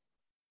God.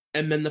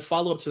 And then the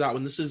follow-up to that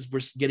one, we're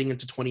getting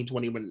into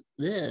 2021.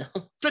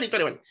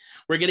 2021.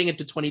 We're getting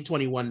into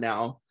 2021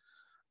 now.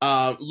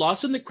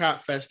 Lost in the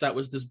Crap Fest, that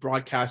was this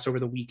broadcast over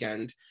the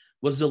weekend,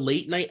 was the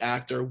late night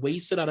actor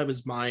wasted out of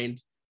his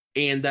mind,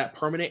 and that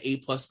permanent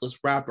A+ list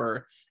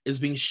rapper is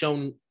being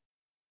shown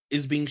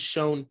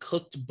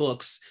cooked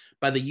books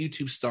by the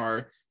YouTube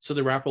star, so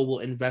the rapper will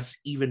invest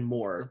even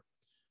more.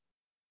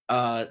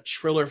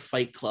 Triller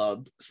Fight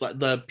Club,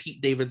 the Pete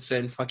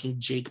Davidson fucking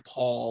Jake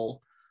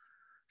Paul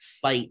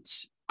fight.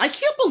 I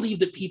can't believe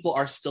that people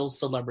are still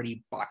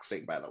celebrity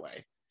boxing, by the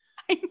way.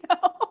 I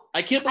know.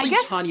 I can't believe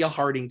Tanya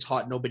Harding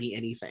taught nobody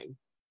anything.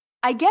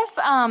 I guess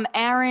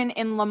Aaron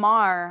and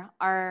Lamar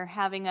are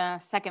having a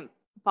second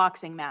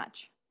boxing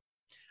match.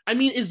 I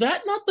mean, is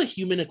that not the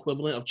human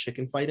equivalent of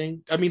chicken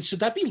fighting? I mean, should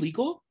that be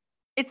legal?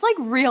 It's like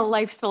real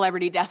life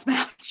celebrity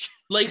deathmatch.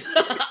 Like,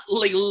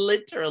 like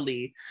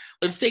literally.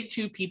 Let's take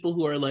two people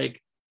who are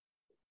like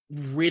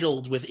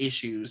riddled with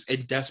issues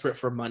and desperate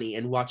for money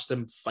and watch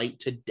them fight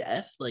to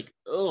death. Like,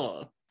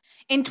 ugh.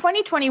 In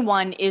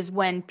 2021 is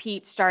when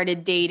Pete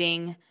started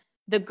dating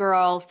the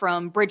girl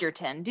from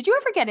Bridgerton. Did you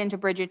ever get into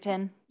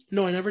Bridgerton?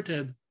 No, I never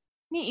did.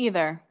 Me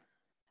either.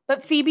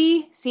 But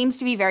Phoebe seems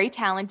to be very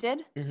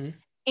talented. Mm-hmm.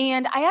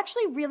 And I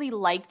actually really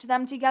liked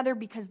them together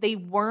because they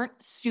weren't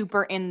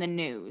super in the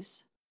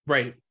news.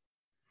 Right.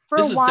 For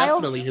this a is while,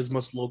 definitely his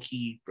most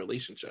low-key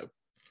relationship.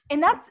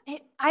 And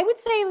I would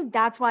say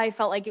that's why I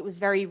felt like it was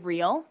very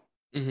real.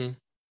 Mm-hmm.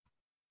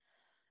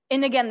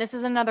 And again, this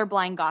is another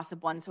blind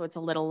gossip one, so it's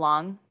a little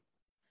long.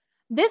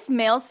 This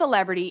male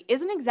celebrity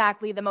isn't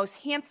exactly the most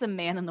handsome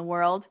man in the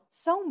world.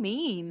 So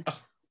mean.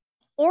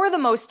 Or the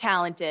most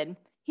talented.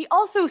 He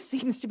also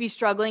seems to be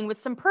struggling with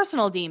some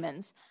personal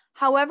demons.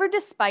 However,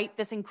 despite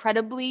this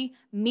incredibly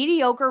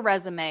mediocre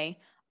resume,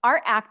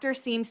 our actor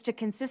seems to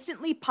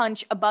consistently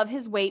punch above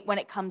his weight when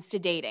it comes to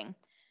dating.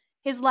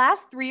 His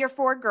last 3 or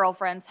 4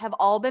 girlfriends have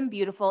all been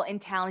beautiful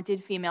and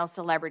talented female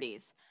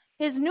celebrities.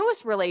 His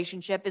newest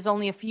relationship is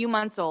only a few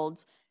months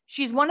old.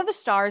 She's one of the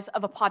stars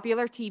of a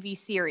popular TV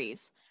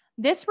series.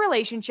 This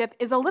relationship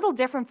is a little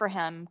different for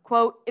him.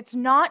 Quote, "It's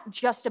not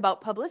just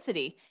about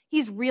publicity.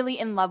 He's really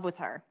in love with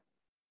her."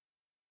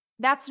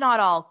 That's not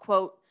all.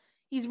 Quote,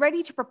 "He's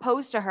ready to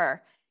propose to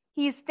her.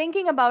 He's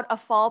thinking about a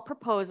fall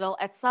proposal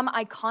at some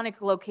iconic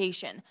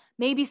location,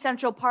 maybe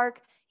Central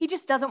Park. He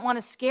just doesn't want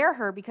to scare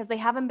her because they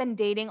haven't been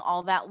dating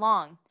all that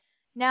long.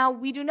 Now,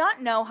 we do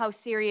not know how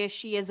serious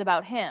she is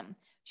about him.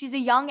 She's a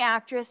young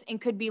actress and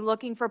could be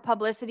looking for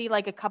publicity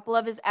like a couple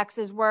of his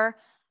exes were.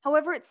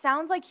 However, it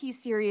sounds like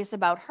he's serious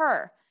about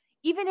her.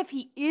 Even if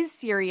he is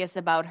serious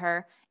about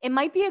her, it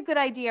might be a good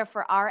idea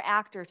for our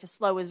actor to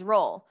slow his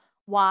roll.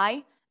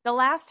 Why? The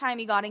last time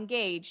he got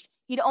engaged,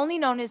 he'd only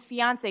known his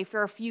fiancée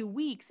for a few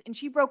weeks, and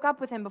she broke up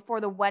with him before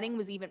the wedding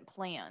was even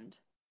planned."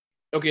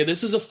 Okay,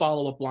 this is a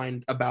follow-up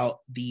line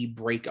about the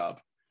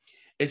breakup.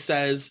 It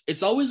says,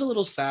 "It's always a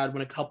little sad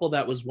when a couple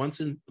that was once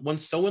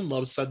so in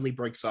love suddenly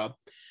breaks up.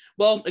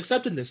 Well,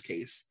 except in this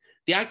case.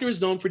 The actor is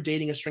known for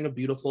dating a string of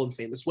beautiful and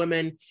famous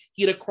women.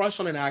 He had a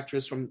crush on an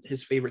actress from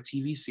his favorite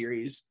TV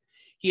series.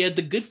 He had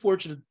the good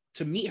fortune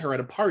to meet her at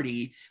a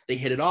party. They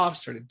hit it off,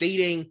 started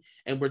dating,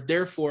 and were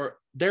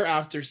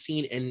thereafter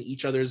seen in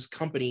each other's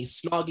company,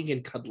 snogging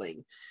and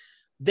cuddling.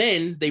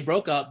 Then they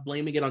broke up,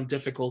 blaming it on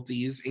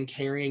difficulties in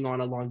carrying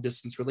on a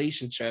long-distance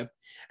relationship.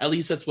 At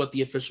least that was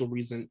the official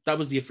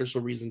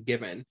reason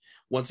given.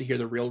 Want to hear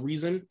the real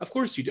reason? Of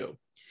course you do.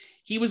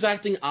 He was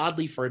acting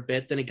oddly for a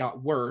bit, then it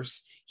got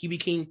worse. He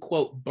became,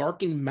 quote,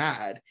 barking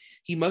mad.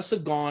 He must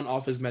have gone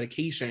off his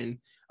medication.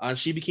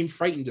 She became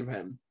frightened of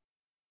him.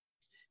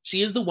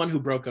 She is the one who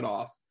broke it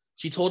off.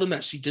 She told him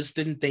that she just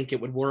didn't think it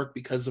would work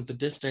because of the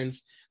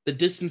distance. The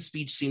distance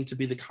speech seemed to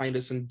be the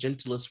kindest and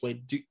gentlest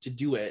way to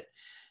do it.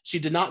 She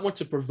did not want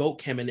to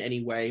provoke him in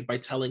any way by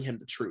telling him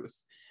the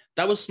truth.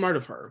 That was smart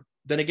of her.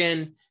 Then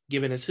again,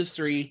 given his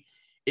history,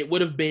 it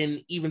would have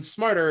been even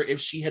smarter if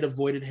she had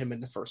avoided him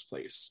in the first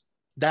place.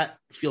 That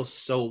feels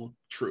so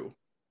true.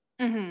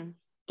 Mm-hmm.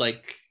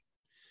 Like,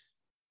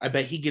 I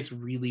bet he gets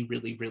really,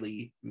 really,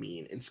 really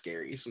mean and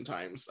scary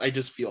sometimes. I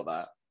just feel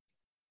that.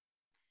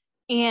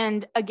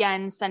 And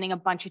again, sending a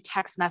bunch of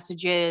text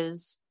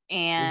messages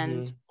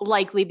and Mhm.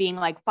 likely being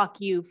like, fuck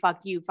you,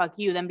 fuck you, fuck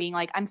you. Then being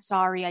like, I'm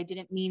sorry, I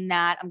didn't mean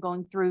that. I'm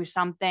going through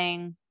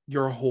something.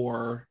 You're a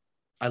whore.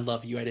 I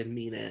love you. I didn't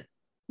mean it.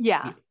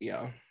 Yeah.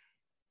 Yeah.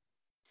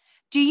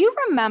 Do you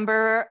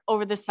remember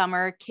over the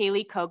summer,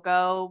 Kaylee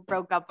Coco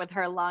broke up with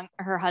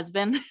her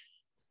husband?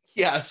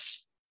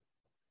 Yes.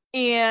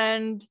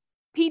 And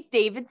Pete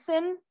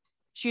Davidson,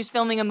 she was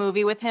filming a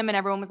movie with him and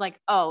everyone was like,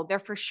 oh, they're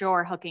for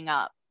sure hooking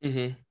up.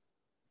 Mm-hmm.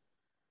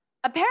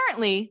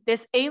 Apparently,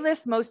 this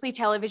A-list, mostly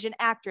television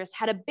actress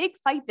had a big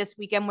fight this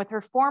weekend with her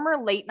former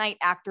late-night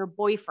actor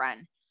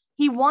boyfriend.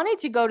 He wanted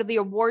to go to the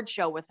award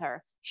show with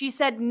her. She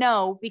said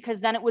no, because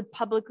then it would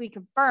publicly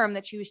confirm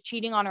that she was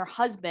cheating on her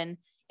husband,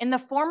 and the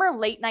former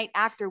late-night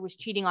actor was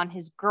cheating on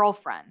his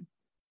girlfriend.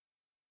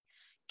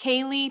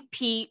 Kaylee,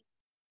 Pete,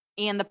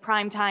 and the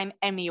Primetime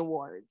Emmy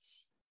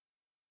Awards.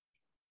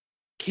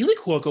 Kaylee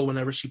Cuoco,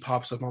 whenever she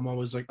pops up, I'm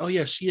always like, oh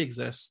yeah, she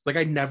exists. Like,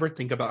 I never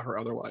think about her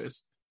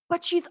otherwise.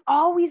 But she's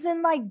always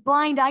in like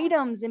blind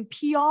items and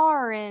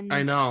PR and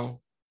I know.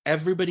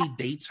 Everybody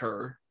dates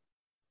her.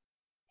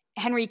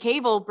 Henry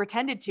Cavill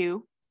pretended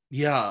to.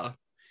 Yeah.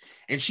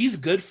 And she's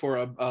good for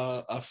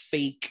a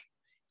fake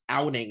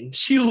outing.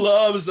 She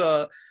loves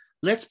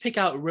let's pick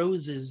out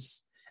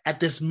roses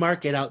at this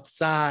market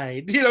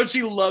outside. You know,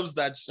 she loves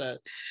that shit.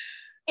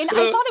 And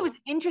I thought it was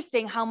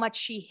interesting how much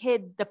she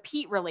hid the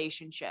Pete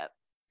relationship.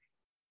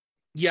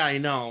 Yeah, I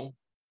know.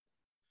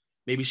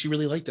 Maybe she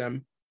really liked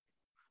him.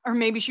 Or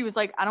maybe she was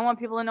like, I don't want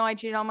people to know I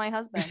cheated on my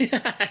husband.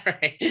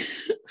 Right.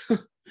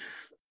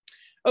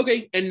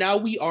 Okay, and now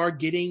we are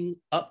getting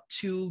up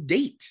to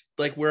date.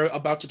 Like, we're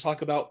about to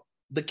talk about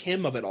the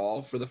Kim of it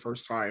all for the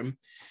first time.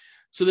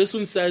 So this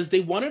one says they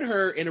wanted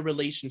her in a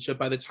relationship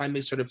by the time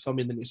they started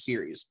filming the new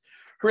series.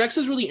 Her ex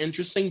is really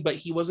interesting, but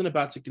he wasn't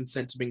about to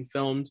consent to being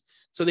filmed,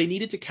 so they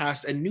needed to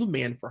cast a new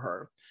man for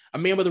her, a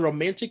man with a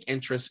romantic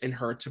interest in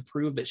her to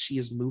prove that she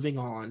is moving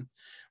on.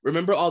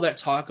 Remember all that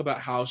talk about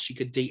how she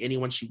could date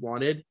anyone she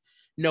wanted?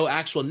 No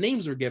actual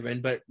names were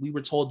given, but we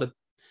were told that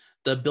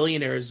the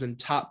billionaires and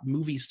top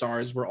movie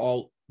stars were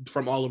all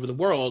from all over the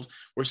world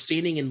were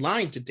standing in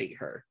line to date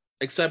her,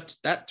 except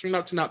that turned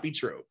out to not be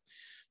true.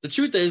 The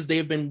truth is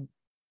they've been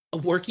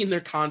working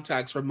their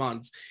contacts for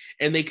months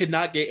and they could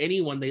not get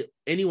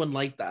anyone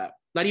like that,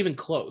 not even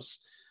close.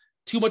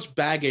 Too much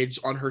baggage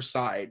on her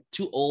side,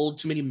 too old,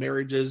 too many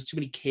marriages, too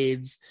many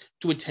kids,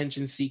 too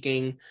attention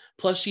seeking.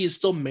 Plus, she is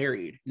still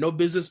married. No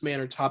businessman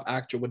or top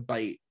actor would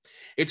bite.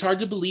 It's hard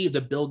to believe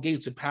that Bill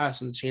Gates would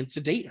pass on the chance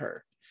to date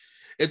her.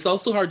 It's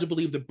also hard to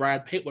believe that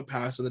Brad Pitt would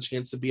pass on the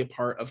chance to be a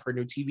part of her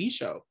new TV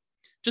show.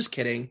 Just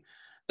kidding.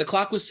 The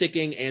clock was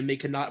ticking and they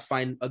could not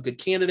find a good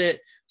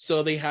candidate,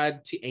 so they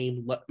had to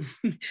aim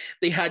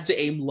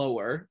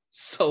lower.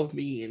 So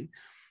mean.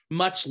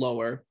 Much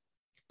lower.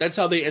 That's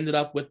how they ended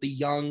up with the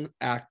young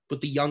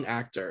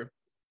actor.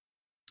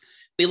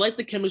 They liked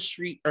the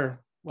chemistry, or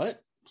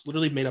what? It's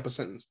literally made up a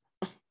sentence.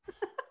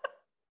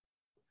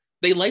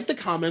 They liked the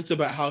comments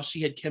about how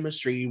she had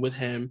chemistry with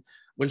him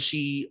when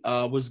she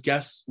was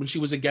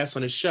a guest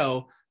on his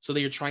show, so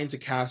they are trying to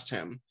cast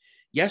him.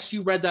 Yes,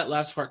 you read that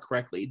last part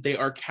correctly. They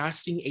are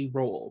casting a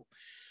role.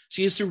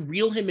 She is to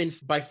reel him in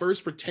by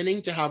first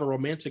pretending to have a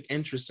romantic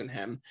interest in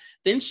him.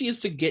 Then she is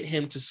to get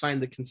him to sign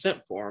the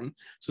consent form.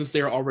 Since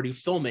they are already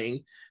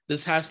filming,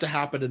 this has to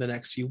happen in the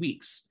next few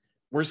weeks.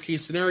 Worst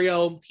case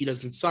scenario, he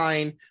doesn't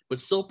sign,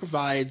 but still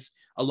provides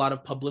a lot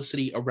of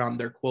publicity around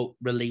their, quote,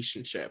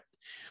 relationship.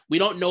 We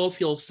don't know if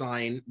he'll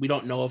sign. We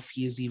don't know if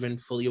he is even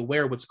fully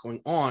aware what's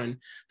going on.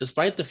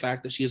 Despite the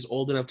fact that she is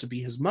old enough to be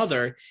his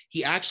mother,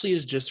 he actually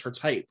is just her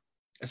type.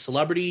 A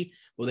celebrity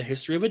with a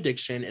history of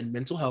addiction and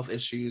mental health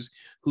issues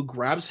who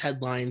grabs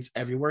headlines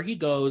everywhere he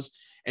goes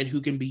and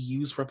who can be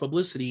used for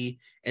publicity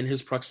and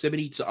his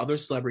proximity to other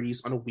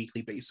celebrities on a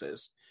weekly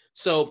basis.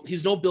 So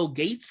he's no Bill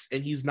Gates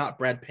and he's not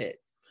Brad Pitt.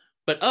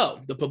 But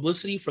the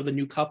publicity for the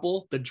new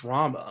couple, the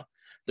drama,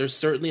 there's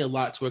certainly a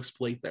lot to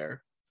exploit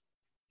there.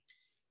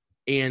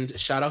 And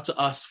shout out to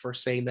us for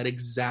saying that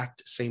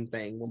exact same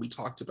thing when we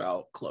talked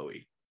about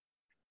Chloe.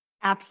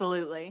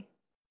 Absolutely.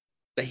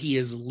 That he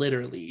is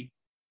literally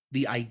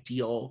the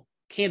ideal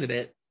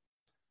candidate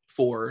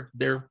for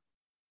their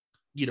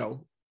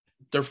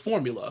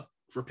formula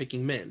for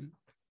picking men.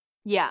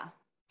 Yeah.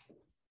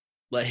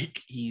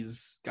 Like,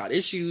 he's got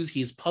issues.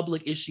 He's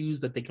public issues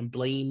that they can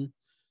blame.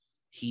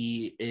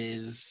 He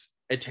is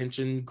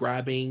attention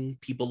grabbing.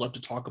 People love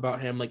to talk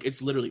about him. Like,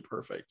 it's literally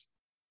perfect.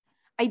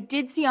 I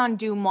did see on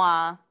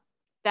Dumois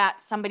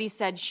that somebody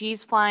said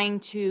she's flying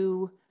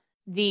to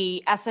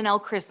the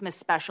SNL Christmas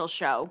special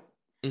show.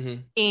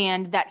 Mm-hmm.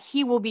 And that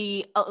he will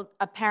be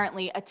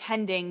apparently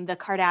attending the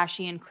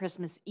Kardashian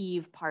Christmas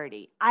Eve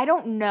party. I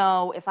don't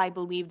know if I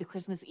believe the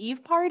Christmas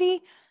Eve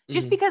party,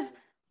 just because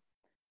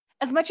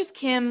as much as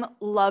Kim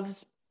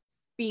loves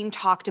being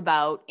talked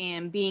about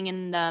and being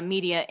in the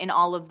media and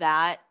all of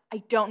that,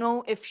 I don't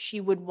know if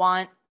she would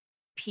want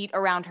Pete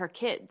around her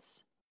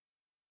kids.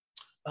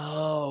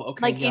 Oh,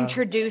 okay. Like yeah.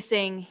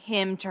 introducing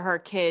him to her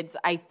kids,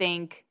 I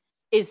think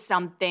is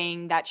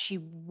something that she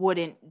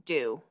wouldn't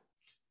do.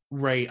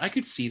 Right. I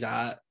could see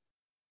that.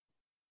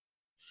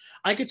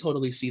 I could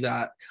totally see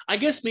that. I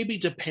guess maybe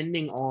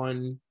depending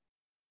on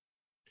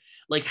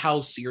like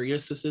how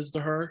serious this is to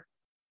her.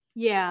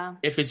 Yeah.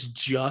 If it's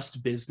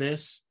just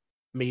business,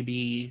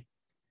 maybe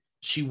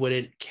she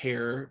wouldn't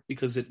care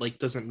because it like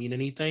doesn't mean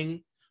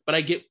anything. But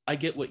I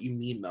get what you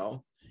mean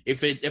though.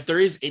 If there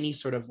is any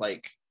sort of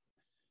like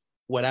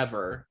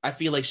whatever, I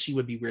feel like she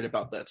would be weird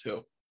about that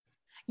too.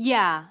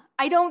 Yeah.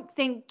 I don't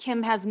think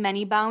Kim has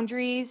many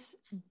boundaries,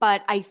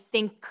 but I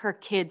think her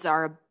kids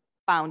are a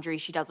boundary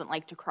she doesn't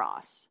like to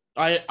cross.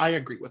 I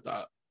agree with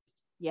that.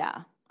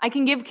 Yeah. I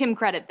can give Kim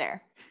credit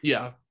there.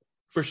 Yeah,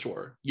 for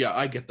sure. Yeah,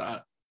 I get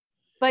that.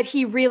 But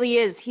he really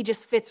is. He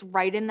just fits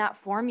right in that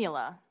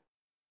formula.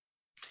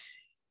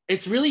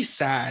 It's really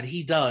sad.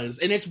 He does.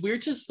 And it's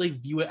weird to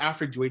like view it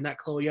after doing that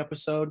Chloe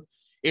episode.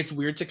 It's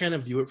weird to kind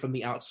of view it from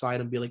the outside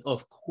and be like, oh,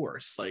 of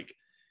course. Like,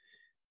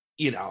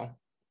 you know,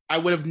 I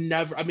would have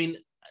never, I mean,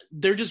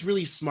 they're just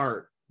really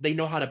smart. They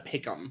know how to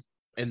pick them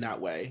in that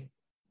way.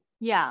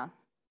 Yeah.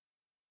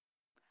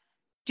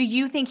 Do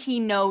you think he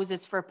knows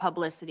it's for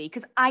publicity?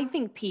 Because I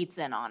think Pete's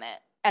in on it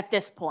at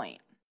this point.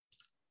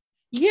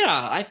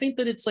 Yeah, I think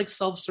that it's like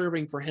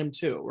self-serving for him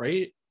too,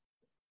 right?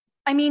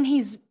 I mean,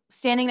 he's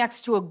standing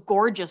next to a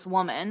gorgeous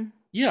woman.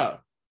 Yeah.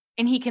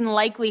 And he can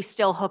likely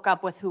still hook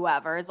up with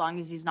whoever as long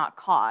as he's not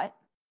caught.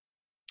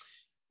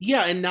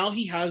 Yeah, and now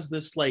he has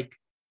this like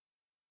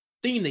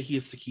thing that he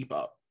has to keep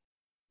up.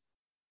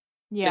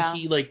 Yeah. That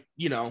he like,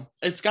 you know,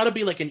 it's got to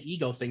be like an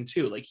ego thing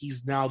too. Like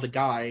he's now the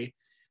guy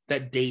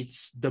that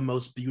dates the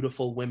most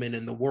beautiful women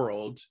in the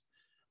world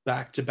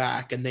back to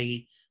back and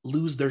they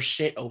lose their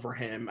shit over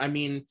him. I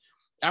mean,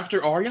 after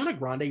Ariana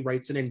Grande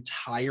writes an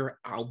entire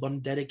album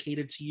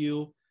dedicated to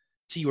you,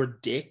 to your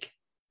dick,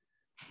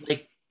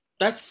 like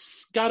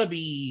that's gotta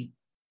be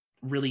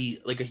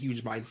really like a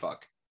huge mind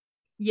fuck.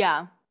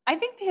 Yeah. I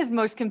think his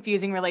most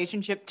confusing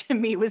relationship to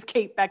me was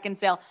Kate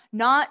Beckinsale.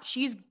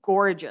 She's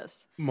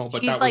gorgeous. Well,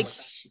 but she's that like,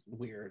 was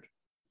weird.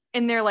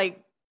 And their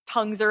like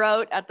tongues are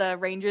out at the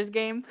Rangers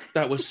game.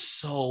 That was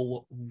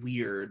so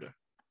weird.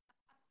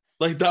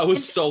 Like that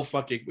was so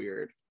fucking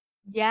weird.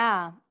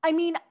 Yeah. I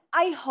mean,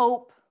 I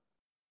hope,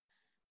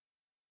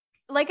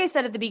 like I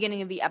said at the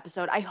beginning of the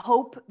episode, I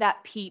hope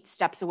that Pete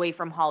steps away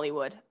from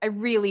Hollywood. I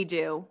really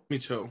do. Me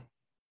too.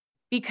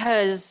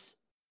 Because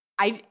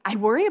I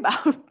worry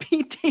about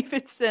Pete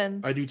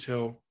Davidson. I do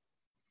too.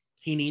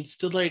 He needs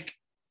to like,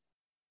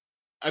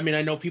 I mean,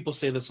 I know people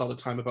say this all the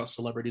time about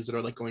celebrities that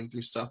are like going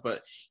through stuff,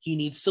 but he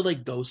needs to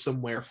like go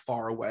somewhere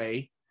far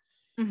away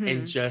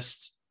and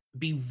just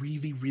be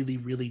really, really,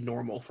 really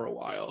normal for a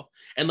while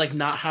and like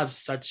not have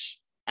such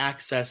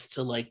access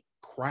to like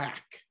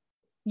crack.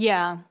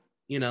 Yeah.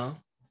 You know?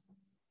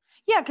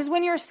 Yeah, because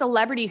when you're a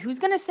celebrity, who's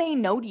going to say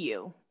no to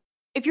you?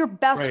 If your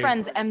best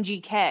friend's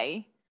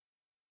MGK.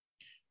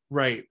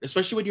 Right.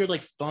 Especially when you're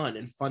like fun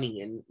and funny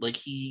and like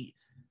he,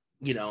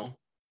 you know,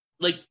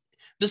 like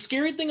the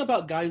scary thing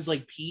about guys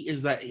like Pete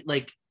is that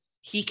like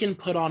he can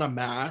put on a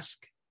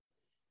mask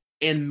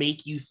and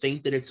make you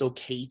think that it's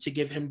okay to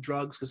give him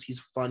drugs because he's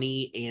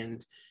funny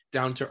and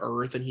down to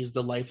earth and he's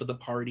the life of the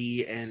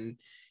party and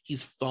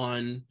he's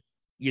fun,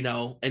 you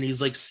know, and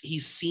he's like, he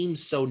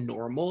seems so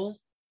normal.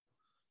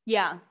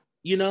 Yeah.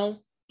 You know,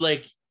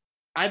 like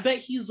I bet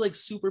he's like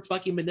super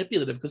fucking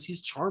manipulative because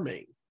he's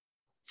charming.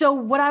 So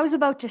what I was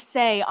about to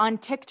say on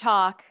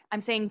TikTok,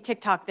 I'm saying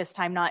TikTok this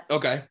time, not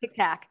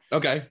TikTok.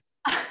 Okay.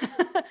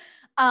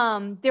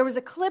 There was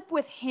a clip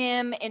with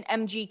him and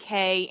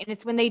MGK, and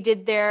it's when they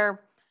did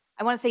their,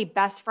 I want to say,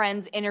 best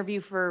friends interview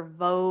for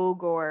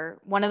Vogue or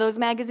one of those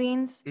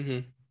magazines. Mm-hmm.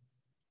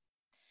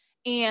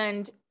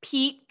 And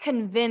Pete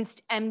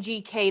convinced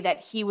MGK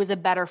that he was a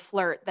better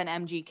flirt than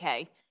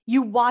MGK.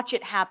 You watch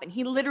it happen.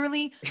 He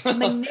literally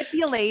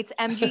manipulates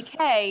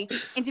MGK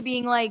into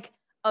being like,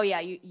 "Oh yeah,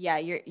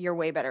 you're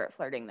way better at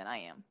flirting than I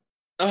am."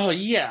 Oh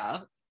yeah,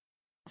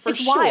 it's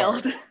sure.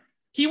 Wild.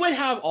 He would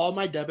have all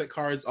my debit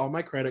cards, all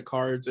my credit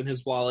cards in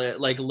his wallet.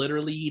 Like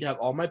literally, he'd have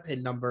all my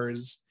PIN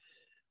numbers.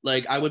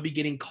 Like I would be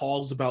getting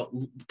calls about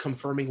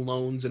confirming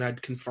loans, and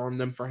I'd confirm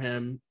them for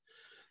him.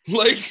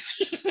 Like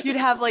you'd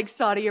have like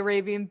Saudi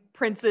Arabian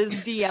princes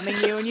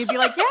DMing you, and you'd be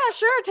like, "Yeah,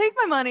 sure, take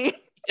my money."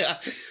 Yeah,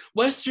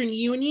 Western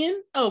Union,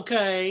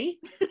 okay.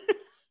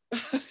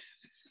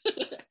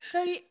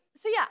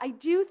 So yeah, I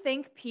do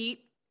think Pete.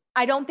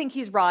 I don't think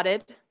he's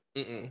rotted.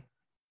 Mm-mm.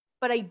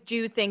 But I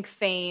do think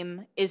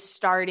fame is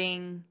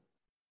starting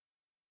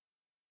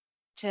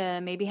to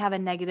maybe have a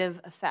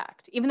negative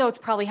effect, even though it's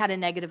probably had a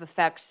negative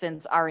effect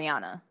since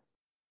Ariana.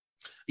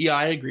 Yeah,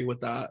 I agree with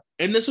that.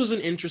 And this was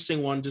an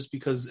interesting one just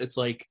because it's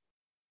like,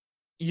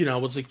 you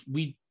know, it's like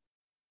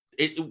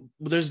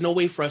there's no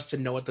way for us to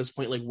know at this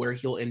point, like where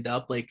he'll end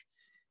up. Like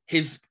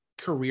his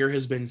career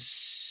has been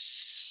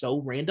so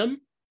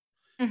random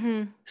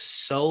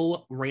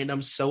So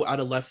random, so out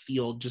of left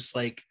field. Just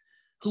like,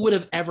 who would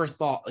have ever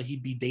thought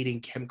he'd be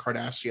dating Kim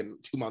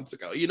Kardashian 2 months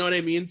ago? You know what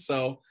I mean?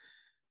 So,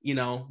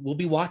 we'll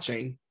be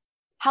watching.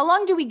 How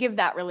long do we give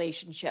that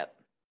relationship?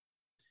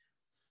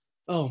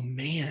 Oh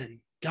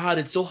man, God,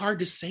 it's so hard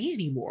to say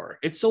anymore.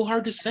 It's so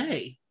hard to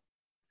say.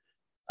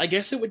 I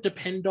guess it would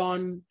depend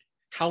on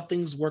how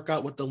things work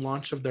out with the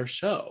launch of their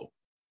show.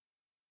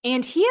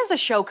 And he has a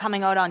show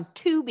coming out on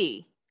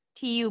Tubi,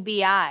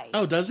 Tubi.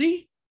 Oh, does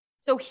he?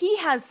 So he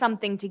has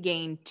something to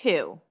gain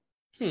too.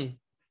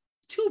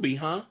 Tubi,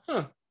 huh?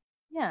 Huh.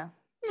 Yeah.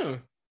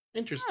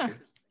 Interesting.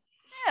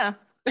 Yeah.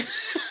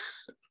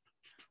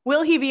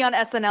 Will he be on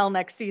SNL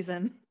next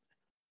season?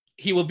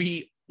 He will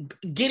be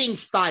getting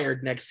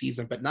fired next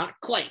season, but not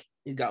quite.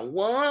 You got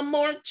one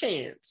more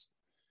chance.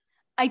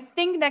 I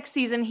think next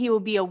season he will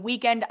be a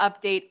Weekend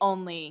Update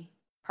only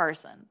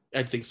person.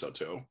 I think so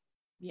too.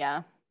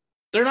 Yeah.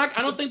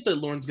 I don't think that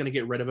Lauren's going to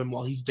get rid of him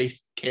while he's dating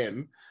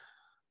Kim.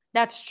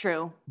 That's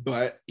true.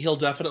 But he'll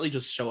definitely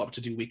just show up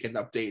to do Weekend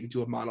Update and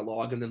do a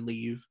monologue and then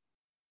leave.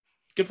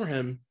 Good for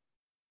him.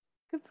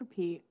 Good for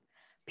Pete.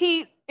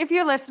 Pete, if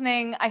you're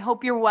listening, I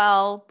hope you're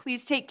well.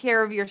 Please take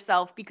care of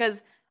yourself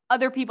because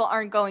other people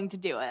aren't going to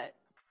do it.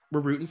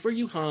 We're rooting for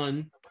you,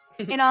 hon.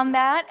 And on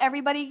that,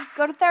 everybody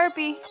go to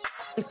therapy.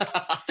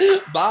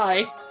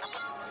 Bye.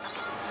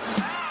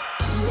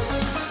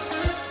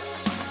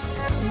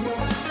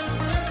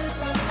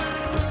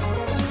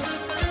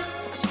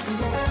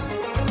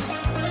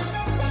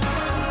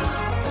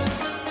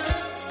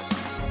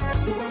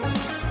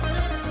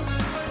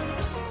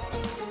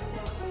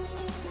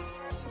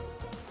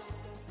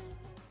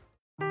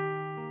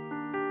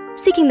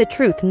 Seeking the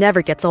truth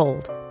never gets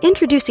old.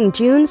 Introducing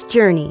June's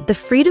Journey, the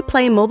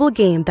free-to-play mobile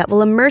game that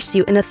will immerse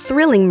you in a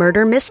thrilling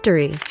murder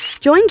mystery.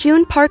 Join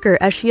June Parker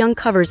as she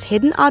uncovers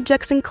hidden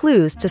objects and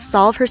clues to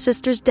solve her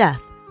sister's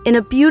death in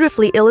a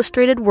beautifully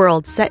illustrated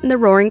world set in the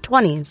Roaring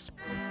 '20s.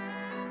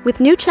 With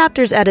new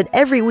chapters added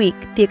every week,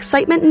 the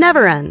excitement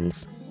never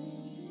ends.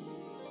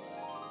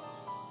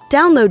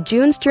 Download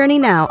June's Journey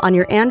now on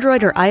your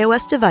Android or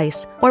iOS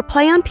device or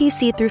play on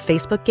PC through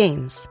Facebook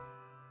Games.